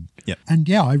thrown in. Yep. And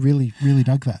yeah, I really, really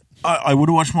dug that. I would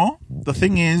have watched more. The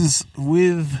thing is,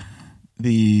 with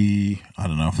I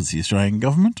don't know if it's the Australian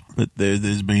government, but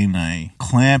there's been a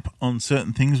clamp on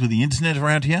certain things with the internet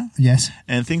around here. Yes.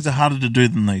 And things are harder to do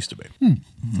than they used to be.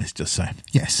 Let's just say.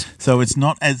 Yes. So it's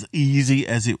not as easy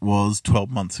as it was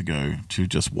 12 months ago to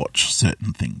just watch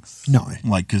certain things. No.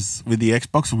 Like, because with the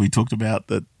Xbox, we talked about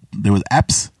that there was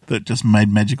apps that just made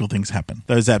magical things happen.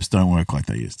 Those apps don't work like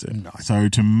they used to. No. So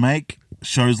to make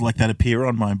shows like that appear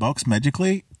on my box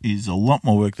magically is a lot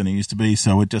more work than it used to be,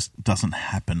 so it just doesn't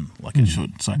happen like it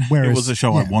should. So it was a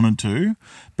show I wanted to,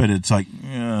 but it's like,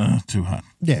 too hard.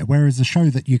 Yeah, whereas a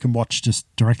show that you can watch just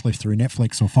directly through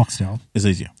Netflix or Foxtel is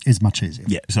easier. Is much easier.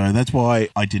 Yeah, so that's why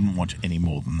I didn't watch any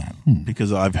more than that,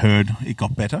 because I've heard it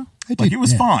got better. It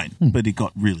was fine, but it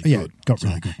got really good. It got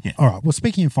really good. Yeah. All right, well,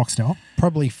 speaking of Foxtel,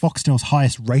 probably Foxtel's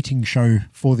highest rating show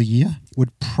for the year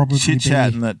would probably be...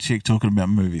 Chit-chat and that chick talking about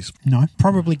movies. No,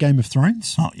 probably Game of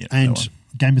Thrones. Oh, yeah. And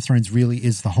Game of Thrones really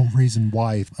is the whole reason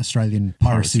why Australian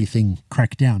piracy thing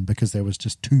cracked down, because there was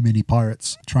just too many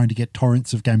pirates trying to get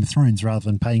torrents of Game of Thrones rather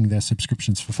than paying their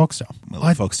subscriptions for Foxtel. Well,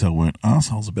 Foxtel weren't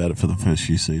assholes about it for the first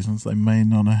few seasons. They may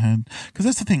not have had... Because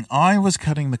that's the thing. I was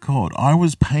cutting the cord. I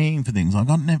was paying for things. I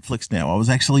got Netflix now. I was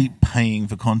actually paying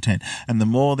for content. And the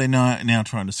more they're now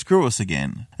trying to screw us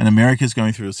again, and America's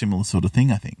going through a similar sort of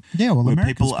thing, I think. Yeah, well, where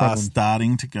America's people are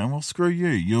starting to go, well, screw you.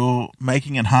 You're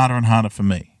making it harder and harder for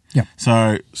me. Yep.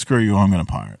 So screw you, I'm going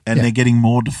to pirate. And they're getting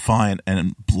more defiant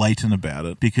and blatant about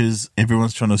it because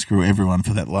everyone's trying to screw everyone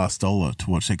for that last $1 to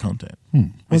watch their content.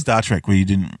 With Star Trek,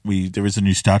 there is a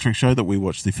new Star Trek show that we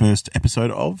watched the first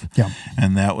episode of. Yeah.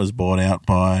 And that was bought out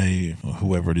by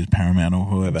whoever it is, Paramount or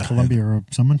whoever. Columbia or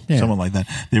someone. Yeah. Someone like that.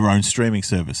 Their own streaming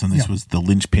service. And this was the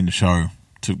linchpin show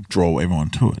to draw everyone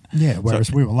to it. Yeah,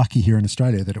 whereas we were lucky here in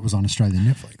Australia that it was on Australian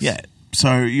Netflix. Yeah.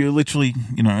 So you're literally,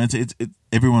 it's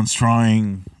everyone's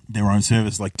trying their own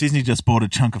service. Like Disney just bought a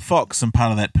chunk of Fox, and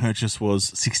part of that purchase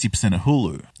was 60% of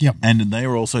Hulu. Yep. And they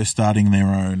were also starting their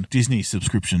own Disney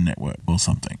subscription network or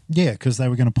something. Yeah, because they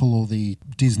were going to pull all the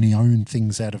Disney-owned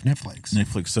things out of Netflix.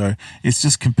 So it's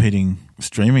just competing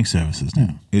streaming services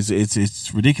now.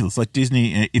 It's ridiculous. Like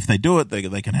Disney, if they do it,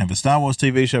 they can have a Star Wars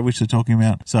TV show, which they're talking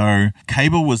about. So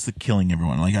cable was the killing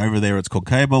everyone. Like over there, it's called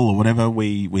cable or whatever.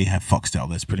 We have Foxtel.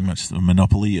 That's pretty much the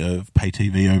monopoly of pay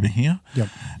TV over here. Yep.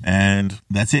 And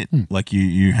that's it. Like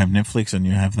you have Netflix and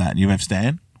you have that. You have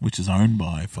Stan, which is owned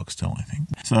by Foxtel, I think.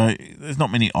 So there's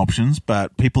not many options,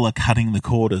 but people are cutting the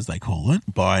cord, as they call it,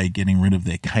 by getting rid of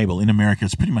their cable. In America,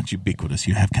 it's pretty much ubiquitous.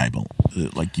 You have cable.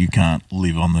 Like, you can't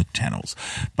live on the channels.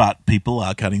 But people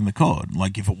are cutting the cord.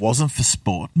 Like, if it wasn't for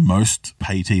sport, most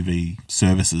pay TV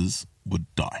services would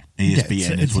die.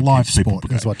 ESPN it's is what live keeps people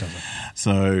sport is what does it.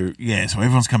 So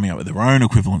everyone's coming up with their own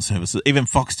equivalent services. Even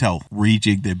Foxtel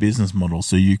rejigged their business model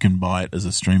so you can buy it as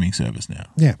a streaming service now.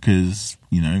 Yeah. Because,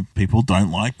 people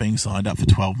don't like being signed up for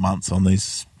 12 months on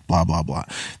this blah, blah, blah.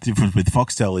 The difference with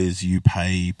Foxtel is you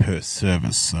pay per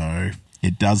service. So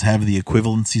it does have the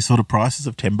equivalency sort of prices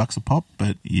of $10 a pop,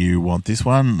 but you want this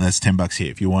one, that's $10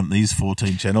 here. If you want these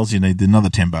 14 channels, you need another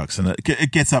 $10, and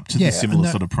it gets up to the similar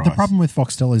sort of price. The problem with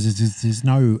Foxtel is there's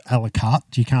no a la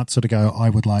carte. You can't sort of go, I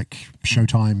would like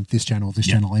Showtime, this channel,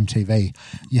 MTV.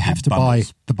 You have to buy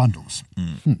the bundles.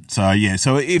 So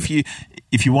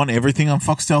if you want everything on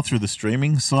Foxtel through the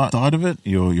streaming side of it,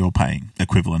 you're paying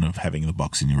equivalent of having the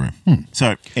box in your room.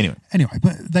 So Anyway,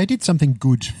 but they did something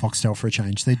good, Foxtel, for a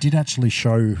change. They did actually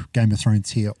show Game of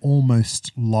Thrones here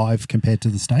almost live compared to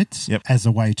the States as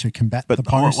a way to combat the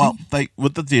piracy. Well,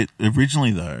 what they did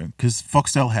originally, though, because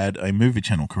Foxtel had a movie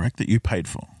channel, correct, that you paid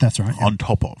for. That's right. On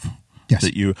top of. Yes.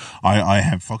 That I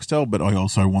have Foxtel, but I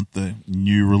also want the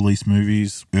new release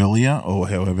movies earlier, or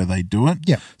however they do it.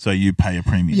 Yeah. So you pay a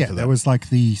premium for that. There was like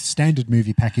the standard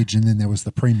movie package, and then there was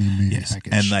the premium movie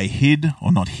package. And they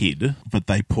but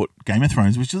they put Game of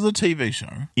Thrones, which is a TV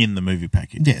show, in the movie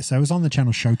package. Yeah, so it was on the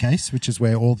channel Showcase, which is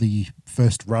where all the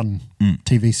first run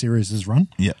TV series is run.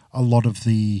 Yeah. A lot of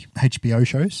the HBO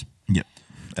shows. Yep.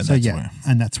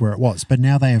 And that's where it was. But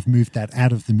now they have moved that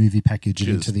out of the movie package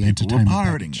and into the entertainment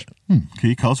package.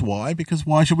 Because why? Because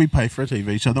why should we pay for a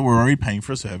TV show that we're already paying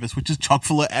for a service, which is chock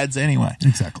full of ads anyway?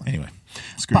 Exactly. Anyway,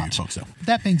 screw you, Foxtel.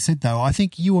 That being said, though, I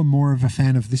think you were more of a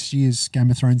fan of this year's Game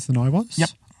of Thrones than I was. Yep.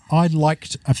 I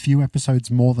liked a few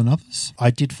episodes more than others.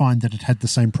 I did find that it had the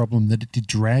same problem that it did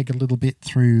drag a little bit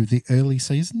through the early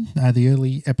season, the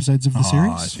early episodes of the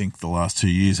series. I think the last 2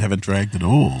 years haven't dragged at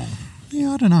all.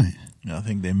 Yeah, I don't know. I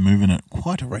think they're moving at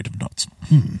quite a rate of knots.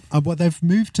 Well, they've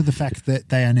moved to the fact that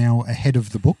they are now ahead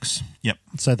of the books. Yep.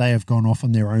 So they have gone off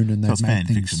on their own and they've made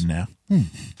fan fiction now.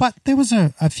 But there was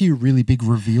a few really big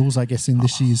reveals, I guess, in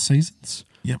this year's seasons.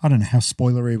 Yep. I don't know how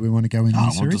spoilery we want to go in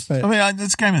this series. But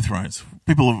it's Game of Thrones.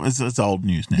 It's old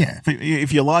news now. Yeah.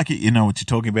 If you like it, you know what you're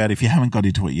talking about. If you haven't got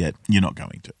into it yet, you're not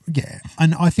going to. Yeah.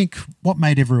 And I think what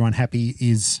made everyone happy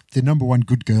is the number one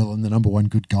good girl and the number one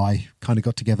good guy kind of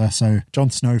got together. So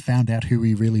Jon Snow found out who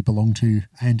he really belonged to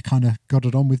and kind of got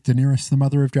it on with Daenerys, the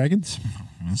mother of dragons.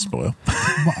 Spoil.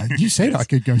 Well, you said I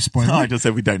could go spoiler. No, I just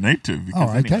said we don't need to.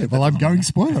 Oh, okay. Anyway, well, I'm going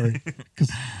spoilery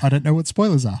because I don't know what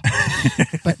spoilers are.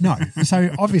 But no. So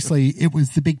obviously it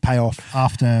was the big payoff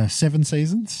after 7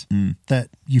 seasons that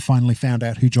you finally found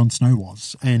out who Jon Snow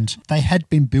was. And they had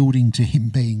been building to him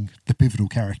being the pivotal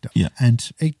character. Yeah. And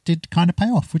it did kind of pay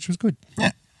off, which was good.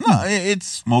 Yeah. No,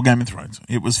 it's more Game of Thrones.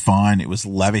 It was fine. It was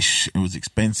lavish. It was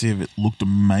expensive. It looked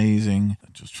amazing.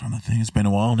 I'm just trying to think. It's been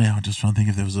a while now. I'm just trying to think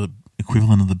if there was a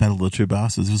equivalent of the Battle of the Two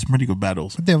Bastards. It was pretty good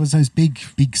battles. But there was those big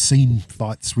scene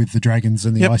fights with the dragons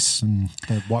and the ice and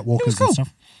the White Walkers and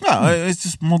stuff. No, it's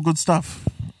just more good stuff.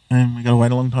 And we got to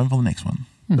wait a long time for the next one.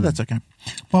 But that's okay.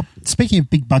 Well, speaking of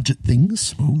big budget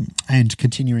things and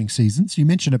continuing seasons, you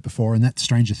mentioned it before, and that's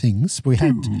Stranger Things. We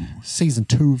had season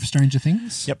 2 of Stranger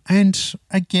Things. Yep. And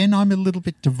again, I'm a little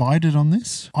bit divided on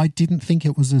this. I didn't think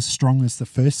it was as strong as the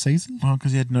first season. Well,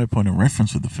 because you had no point of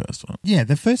reference with the first one. Yeah,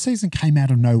 the first season came out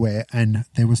of nowhere, and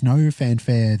there was no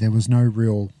fanfare. There was no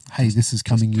real, hey, this is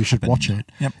coming, you should watch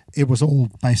it. Yep. It was all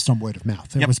based on word of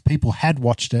mouth. It was people had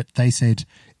watched it. They said,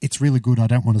 it's really good, I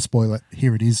don't want to spoil it,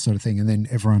 here it is sort of thing, and then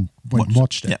everyone went and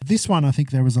watched it. Yeah. This one, I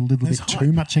think there was a little There's bit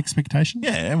too much expectation.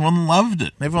 Yeah, everyone loved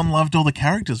it. Everyone loved all the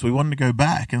characters. We wanted to go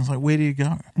back, and it's like, where do you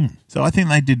go? So I think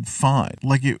they did fine.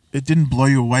 Like it didn't blow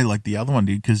you away like the other one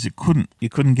did, because you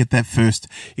couldn't get that first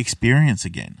experience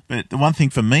again. But the one thing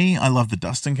for me, I love the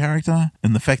Dustin character,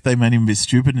 and the fact they made him a bit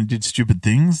stupid and did stupid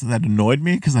things, that annoyed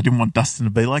me because I didn't want Dustin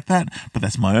to be like that. But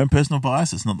that's my own personal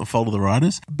bias. It's not the fault of the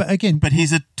writers. But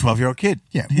he's a 12-year-old kid.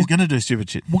 Yeah, he's going to do stupid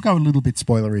shit. We'll go a little bit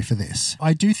spoilery for this.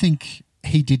 I do think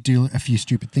he did do a few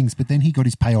stupid things, but then he got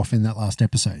his payoff in that last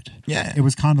episode. Yeah. It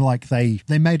was kind of like they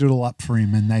made it all up for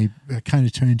him, and they kind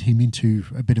of turned him into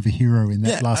a bit of a hero in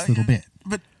that last little bit.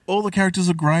 But all the characters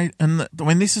are great, and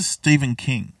this is Stephen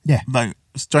King. Yeah.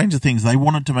 Stranger Things, they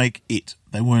wanted to make it.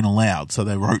 They weren't allowed, so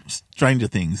they wrote Stranger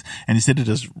Things. And instead of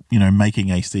just, making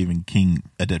a Stephen King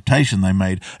adaptation, they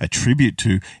made a tribute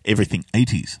to everything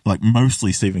 80s. Like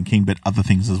mostly Stephen King, but other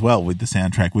things as well with the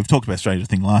soundtrack. We've talked about Stranger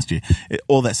Things last year.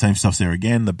 All that same stuff's there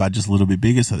again. The budget's a little bit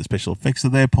bigger, so the special effects are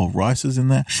there. Paul Rice is in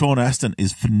there. Sean Astin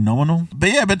is phenomenal.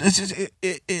 But yeah, but it's just,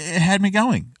 it had me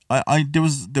going. There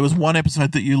was one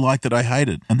episode that you liked that I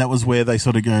hated, and that was where they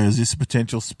sort of go, is this a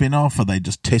potential spin-off? Are they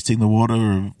just testing the water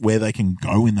of where they can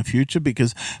go in the future?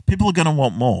 Because people are going to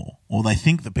want more, or they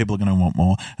think that people are going to want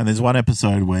more. And there's one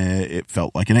episode where it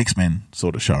felt like an X-Men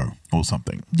sort of show or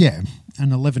something. Yeah,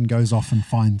 and 11 goes off and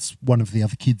finds one of the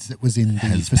other kids that was in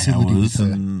the facility with her.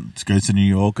 And goes to New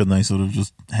York, and they sort of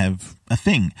just have a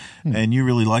thing. And you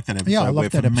really like that episode. Yeah, I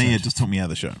love that episode. Me, it just took me out of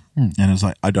the show. And it was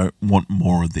like, I don't want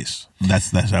more of this.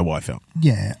 That's how I felt.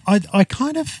 Yeah, I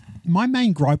kind of... My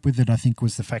main gripe with it, I think,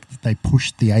 was the fact that they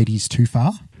pushed the 80s too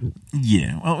far.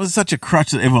 Yeah, well, it was such a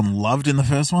crutch that everyone loved in the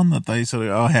first one that they sort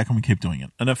of, how can we keep doing it?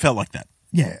 And it felt like that.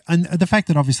 Yeah, and the fact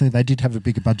that obviously they did have a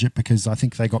bigger budget, because I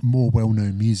think they got more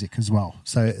well-known music as well.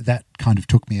 So that kind of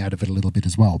took me out of it a little bit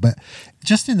as well. But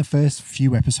just in the first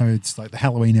few episodes, like the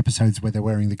Halloween episodes where they're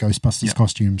wearing the Ghostbusters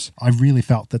costumes, I really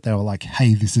felt that they were like,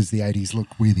 hey, this is the 80s, look,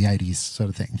 we're the 80s sort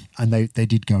of thing. And they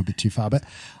did go a bit too far. But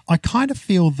I kind of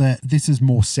feel that this is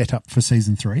more set up for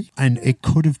season 3, and it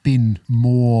could have been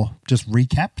more just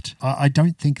recapped. I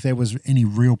don't think there was any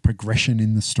real progression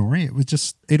in the story. It was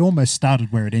just, it almost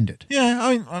started where it ended. Yeah,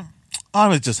 I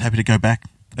was just happy to go back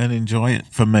and enjoy it.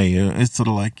 For me, it's sort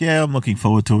of like, yeah, I'm looking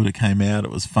forward to it. It came out.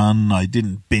 It was fun. I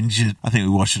didn't binge it. I think we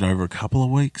watched it over a couple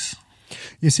of weeks.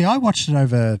 You see, I watched it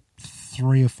over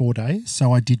 3 or 4 days,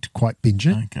 so I did quite binge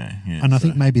it. Okay, yeah. And I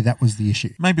think maybe that was the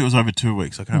issue. Maybe it was over 2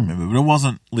 weeks, I can't remember, but it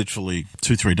wasn't literally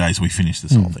 2-3 days we finished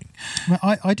this whole thing. Well,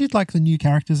 I did like the new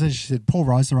characters, as you said. Paul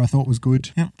Reiser I thought was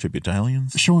good. Yeah, tribute to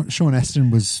aliens. Sean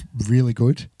Astin was really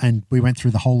good, and we went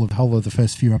through the whole of the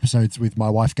first few episodes with my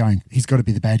wife going, he's got to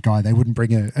be the bad guy. They wouldn't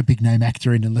bring a big name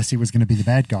actor in unless he was going to be the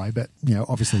bad guy, but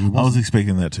obviously he wasn't. I was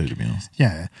expecting that too, to be honest.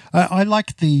 Yeah. I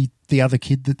liked the other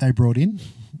kid that they brought in,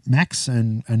 Max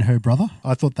and her brother.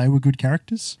 I thought they were good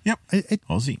characters. Yep.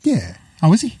 Aussie. Yeah. Oh,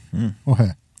 was he? Or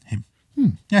her? Him.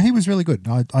 Yeah, he was really good.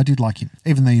 I did like him,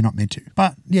 even though you're not meant to.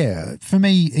 But yeah, for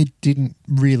me, it didn't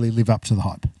really live up to the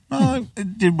hype. Oh,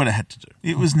 it did what it had to do.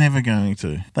 It was never going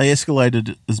to. They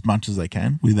escalated as much as they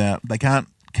can they can't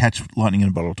catch lightning in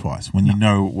a bottle twice when you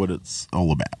know what it's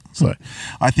all about. So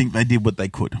I think they did what they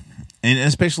could. And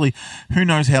especially, who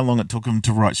knows how long it took them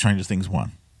to write Stranger Things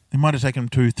 1. It might have taken them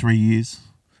 2-3 years.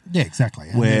 Yeah, exactly.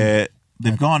 Where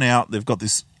they've gone out, they've got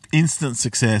this instant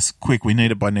success, quick, we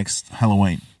need it by next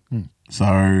Halloween.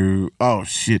 So, oh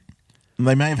shit.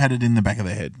 They may have had it in the back of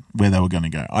their head where they were going to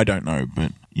go. I don't know,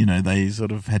 but they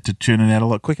sort of had to churn it out a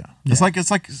lot quicker. Yeah. It's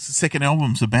like second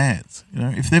albums of bands.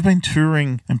 If they've been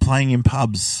touring and playing in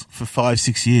pubs for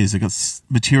 5-6 years, they've got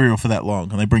material for that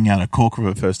long, and they bring out a corker of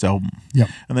a first album. Yep.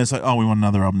 And then it's like, oh, we want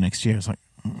another album next year. It's like,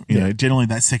 generally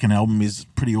that second album is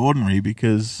pretty ordinary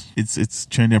because it's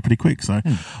churned out pretty quick. So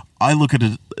I look at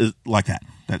it like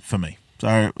that for me.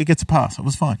 So it gets a pass. It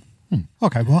was fine.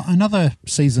 Okay, well, another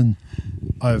season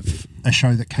of a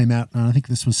show that came out, and I think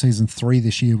this was season 3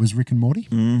 this year, was Rick and Morty.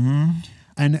 Mm-hmm.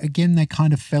 And again, they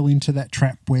kind of fell into that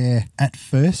trap where at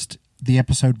first the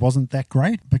episode wasn't that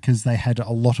great because they had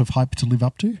a lot of hype to live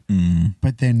up to.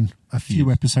 But then a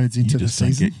few episodes into the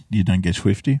season... You don't get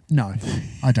Swifty? No,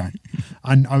 I don't.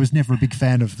 And I was never a big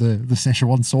fan of the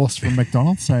Szechuan sauce from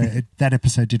McDonald's, so that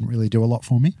episode didn't really do a lot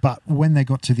for me. But when they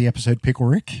got to the episode Pickle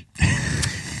Rick...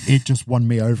 it just won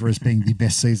me over as being the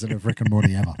best season of Rick and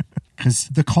Morty ever. Because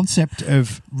the concept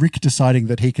of Rick deciding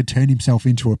that he could turn himself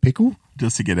into a pickle...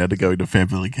 just to get out of going to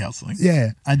family counselling.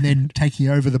 Yeah, and then taking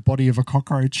over the body of a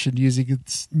cockroach and using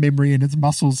its memory and its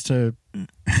muscles to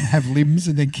have limbs,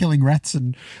 and then killing rats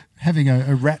and having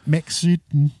a rat mech suit.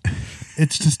 And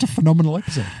it's just a phenomenal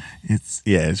episode.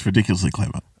 It's ridiculously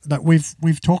clever. that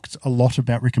we've talked a lot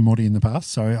about Rick and Morty in the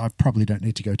past, so I probably don't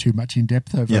need to go too much in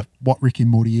depth over what Rick and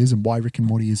Morty is and why Rick and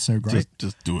Morty is so great.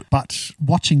 Just do it. But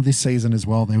watching this season as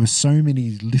well, there were so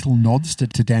many little nods to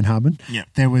Dan Harmon. Yep.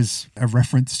 There was a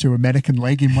reference to a mannequin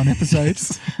leg in one episode,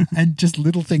 and just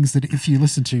little things that if you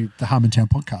listen to the Harmontown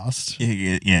podcast,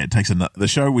 it takes the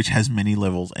show, which has many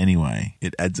levels anyway,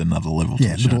 it adds another level to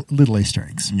the show. Little Easter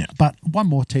eggs. Yeah. But one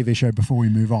more TV show before we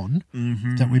move on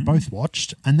that we both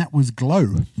watched, and that was Glow,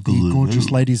 the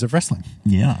Gorgeous Ladies of Wrestling.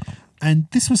 Yeah. And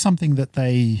this was something that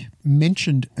they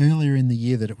mentioned earlier in the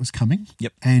year that it was coming.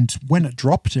 Yep. And when it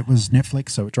dropped, it was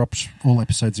Netflix, so it dropped all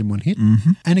episodes in one hit.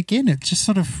 And again, it just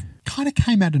sort of kind of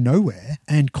came out of nowhere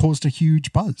and caused a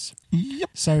huge buzz. Yep.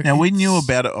 So now, we knew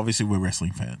about it. Obviously, we're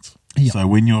wrestling fans. Yep. So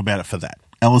we knew about it for that.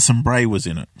 Alison Bray was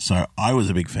in it, so I was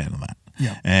a big fan of that.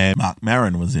 Yeah. And Mark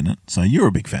Maron was in it, so you're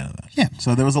a big fan of that. Yeah.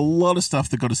 So there was a lot of stuff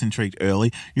that got us intrigued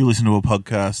early. You listened to a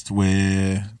podcast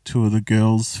where two of the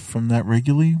girls from that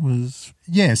regularly was...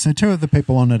 Yeah, so two of the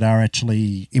people on it are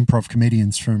actually improv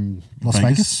comedians from Las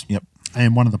Vegas. Yep.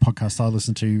 And one of the podcasts I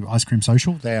listen to, Ice Cream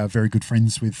Social, they are very good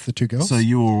friends with the two girls. So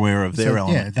you were aware of their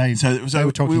element. Yeah, they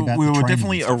were talking about we the were training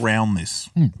definitely around this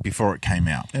before it came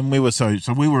out. And we were so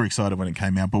we were excited when it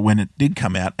came out, but when it did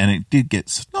come out and it did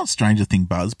get, not Stranger Thing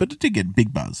buzz, but it did get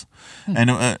big buzz.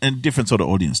 And different sort of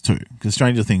audience too. Because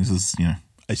Stranger Things is,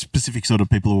 a specific sort of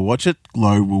people who will watch it.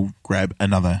 Glow will grab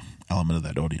another element of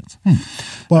that audience.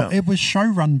 Well, it was show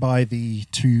run by the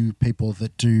two people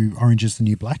that do Orange is the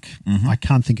New Black. I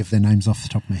can't think of their names off the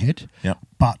top of my head. Yep.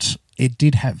 But it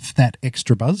did have that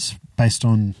extra buzz based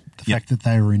on the fact that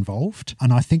they were involved.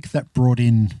 And I think that brought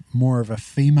in more of a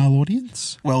female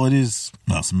audience. Well, it's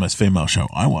the most female show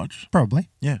I watch. Probably.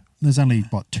 Yeah. There's only,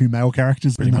 two male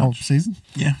characters in the whole season?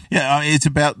 Yeah. Yeah,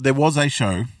 there was a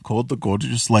show called The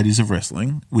Gorgeous Ladies of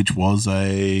Wrestling, which was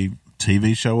a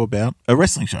TV show about a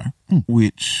wrestling show,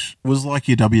 which was like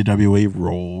your WWE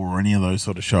Raw or any of those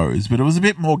sort of shows, but it was a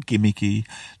bit more gimmicky.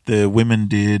 The women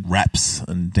did raps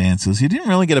and dances. You didn't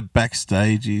really get a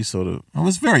backstagey sort of... It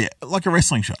was very like a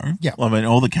wrestling show. Yeah. I mean,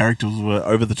 all the characters were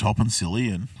over the top and silly,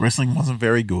 and wrestling wasn't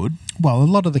very good. Well, a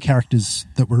lot of the characters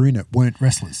that were in it weren't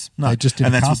wrestlers. No. They just did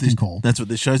a casting call. That's what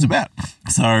this show's about.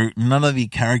 So none of the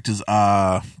characters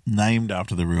are named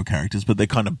after the real characters, but they're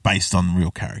kind of based on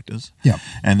real characters. Yeah.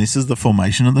 And this is the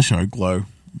formation of the show, Glow,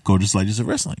 Gorgeous Ladies of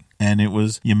Wrestling. And it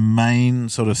was, your main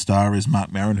sort of star is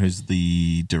Mark Maron, who's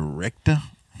the director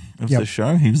of the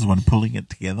show. He was the one pulling it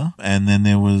together. And then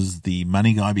there was the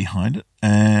money guy behind it.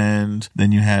 And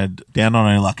then you had Down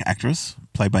on Her Luck actress,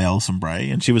 played by Alison Bray,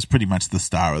 and she was pretty much the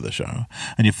star of the show.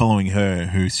 And you're following her,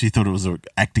 who she thought it was an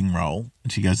acting role,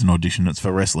 and she goes and audition. It's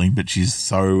for wrestling, but she's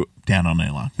so down on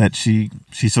her luck that she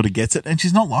sort of gets it, and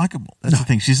she's not likable. That's the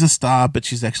thing. She's a star, but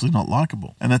she's actually not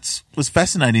likable. And was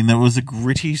fascinating. That it was a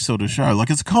gritty sort of show. Like,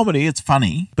 it's a comedy, it's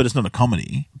funny, but it's not a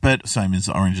comedy. But same as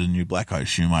Orange is the New Black, I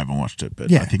assume. I haven't watched it,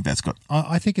 but I think that's got...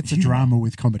 I think it's a drama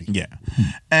with comedy. Yeah.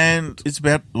 And it's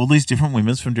about all these different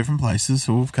women from different places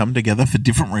who have come together for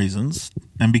different reasons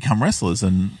and become wrestlers,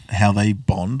 and how they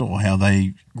bond or how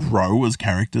they grow as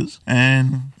characters.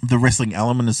 And the wrestling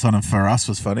element is sort of, for us,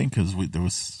 was funny because there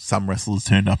was some wrestlers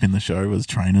turned up in the show as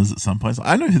trainers at some place.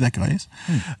 I know who that guy is.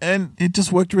 And it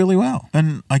just worked really well.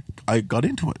 And I got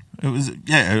into it.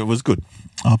 It was good.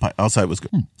 I'll say it was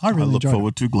good. I really look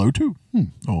forward to Glow 2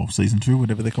 or Season 2,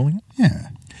 whatever they're calling it. Yeah.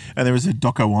 And there is a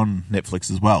doco on Netflix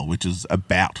as well, which is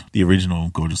about the original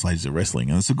Gorgeous Ladies of Wrestling.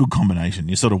 And it's a good combination.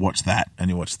 You sort of watch that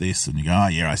and you watch this and you go, oh,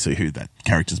 yeah, I see who that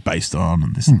character's based on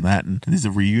and this and that. And there's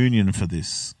a reunion for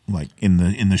this, like, in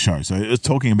the show. So it's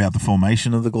talking about the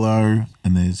formation of the Glow,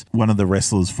 and there's one of the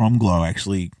wrestlers from Glow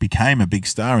actually became a big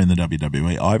star in the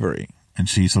WWE, Ivory. And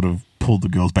she sort of pulled the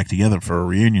girls back together for a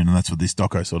reunion, and that's what this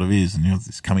doco sort of is. And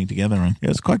this coming together, and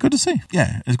it's quite good to see.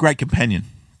 Yeah, it's a great companion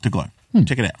to Glow.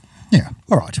 Check it out. Yeah.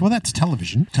 All right. Well, that's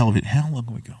television. How long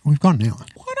have we got? We've got an hour.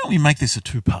 Why don't we make this a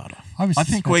two-parter? I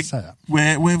think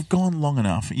we've gone long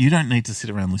enough. You don't need to sit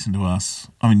around and listen to us.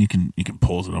 I mean, you can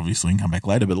pause it, obviously, and come back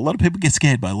later, but a lot of people get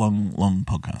scared by long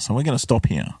podcasts. So we're going to stop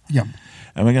here. Yep.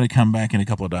 And we're going to come back in a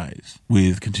couple of days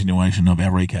with continuation of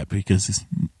our recap, because this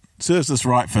serves us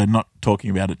right for not talking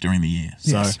about it during the year.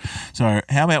 Yes. So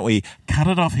how about we cut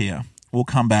it off here? We'll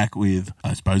come back with,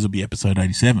 I suppose it'll be episode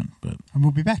 87. And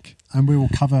we'll be back. And we will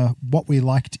cover what we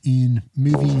liked in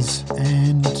movies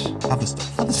and other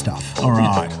stuff. All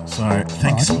right. So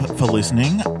thanks for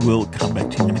listening. We'll come back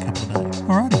to you in a couple of days.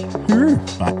 All righty. Hooroo.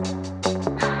 Bye.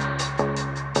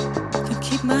 To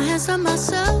keep my hands on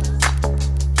myself.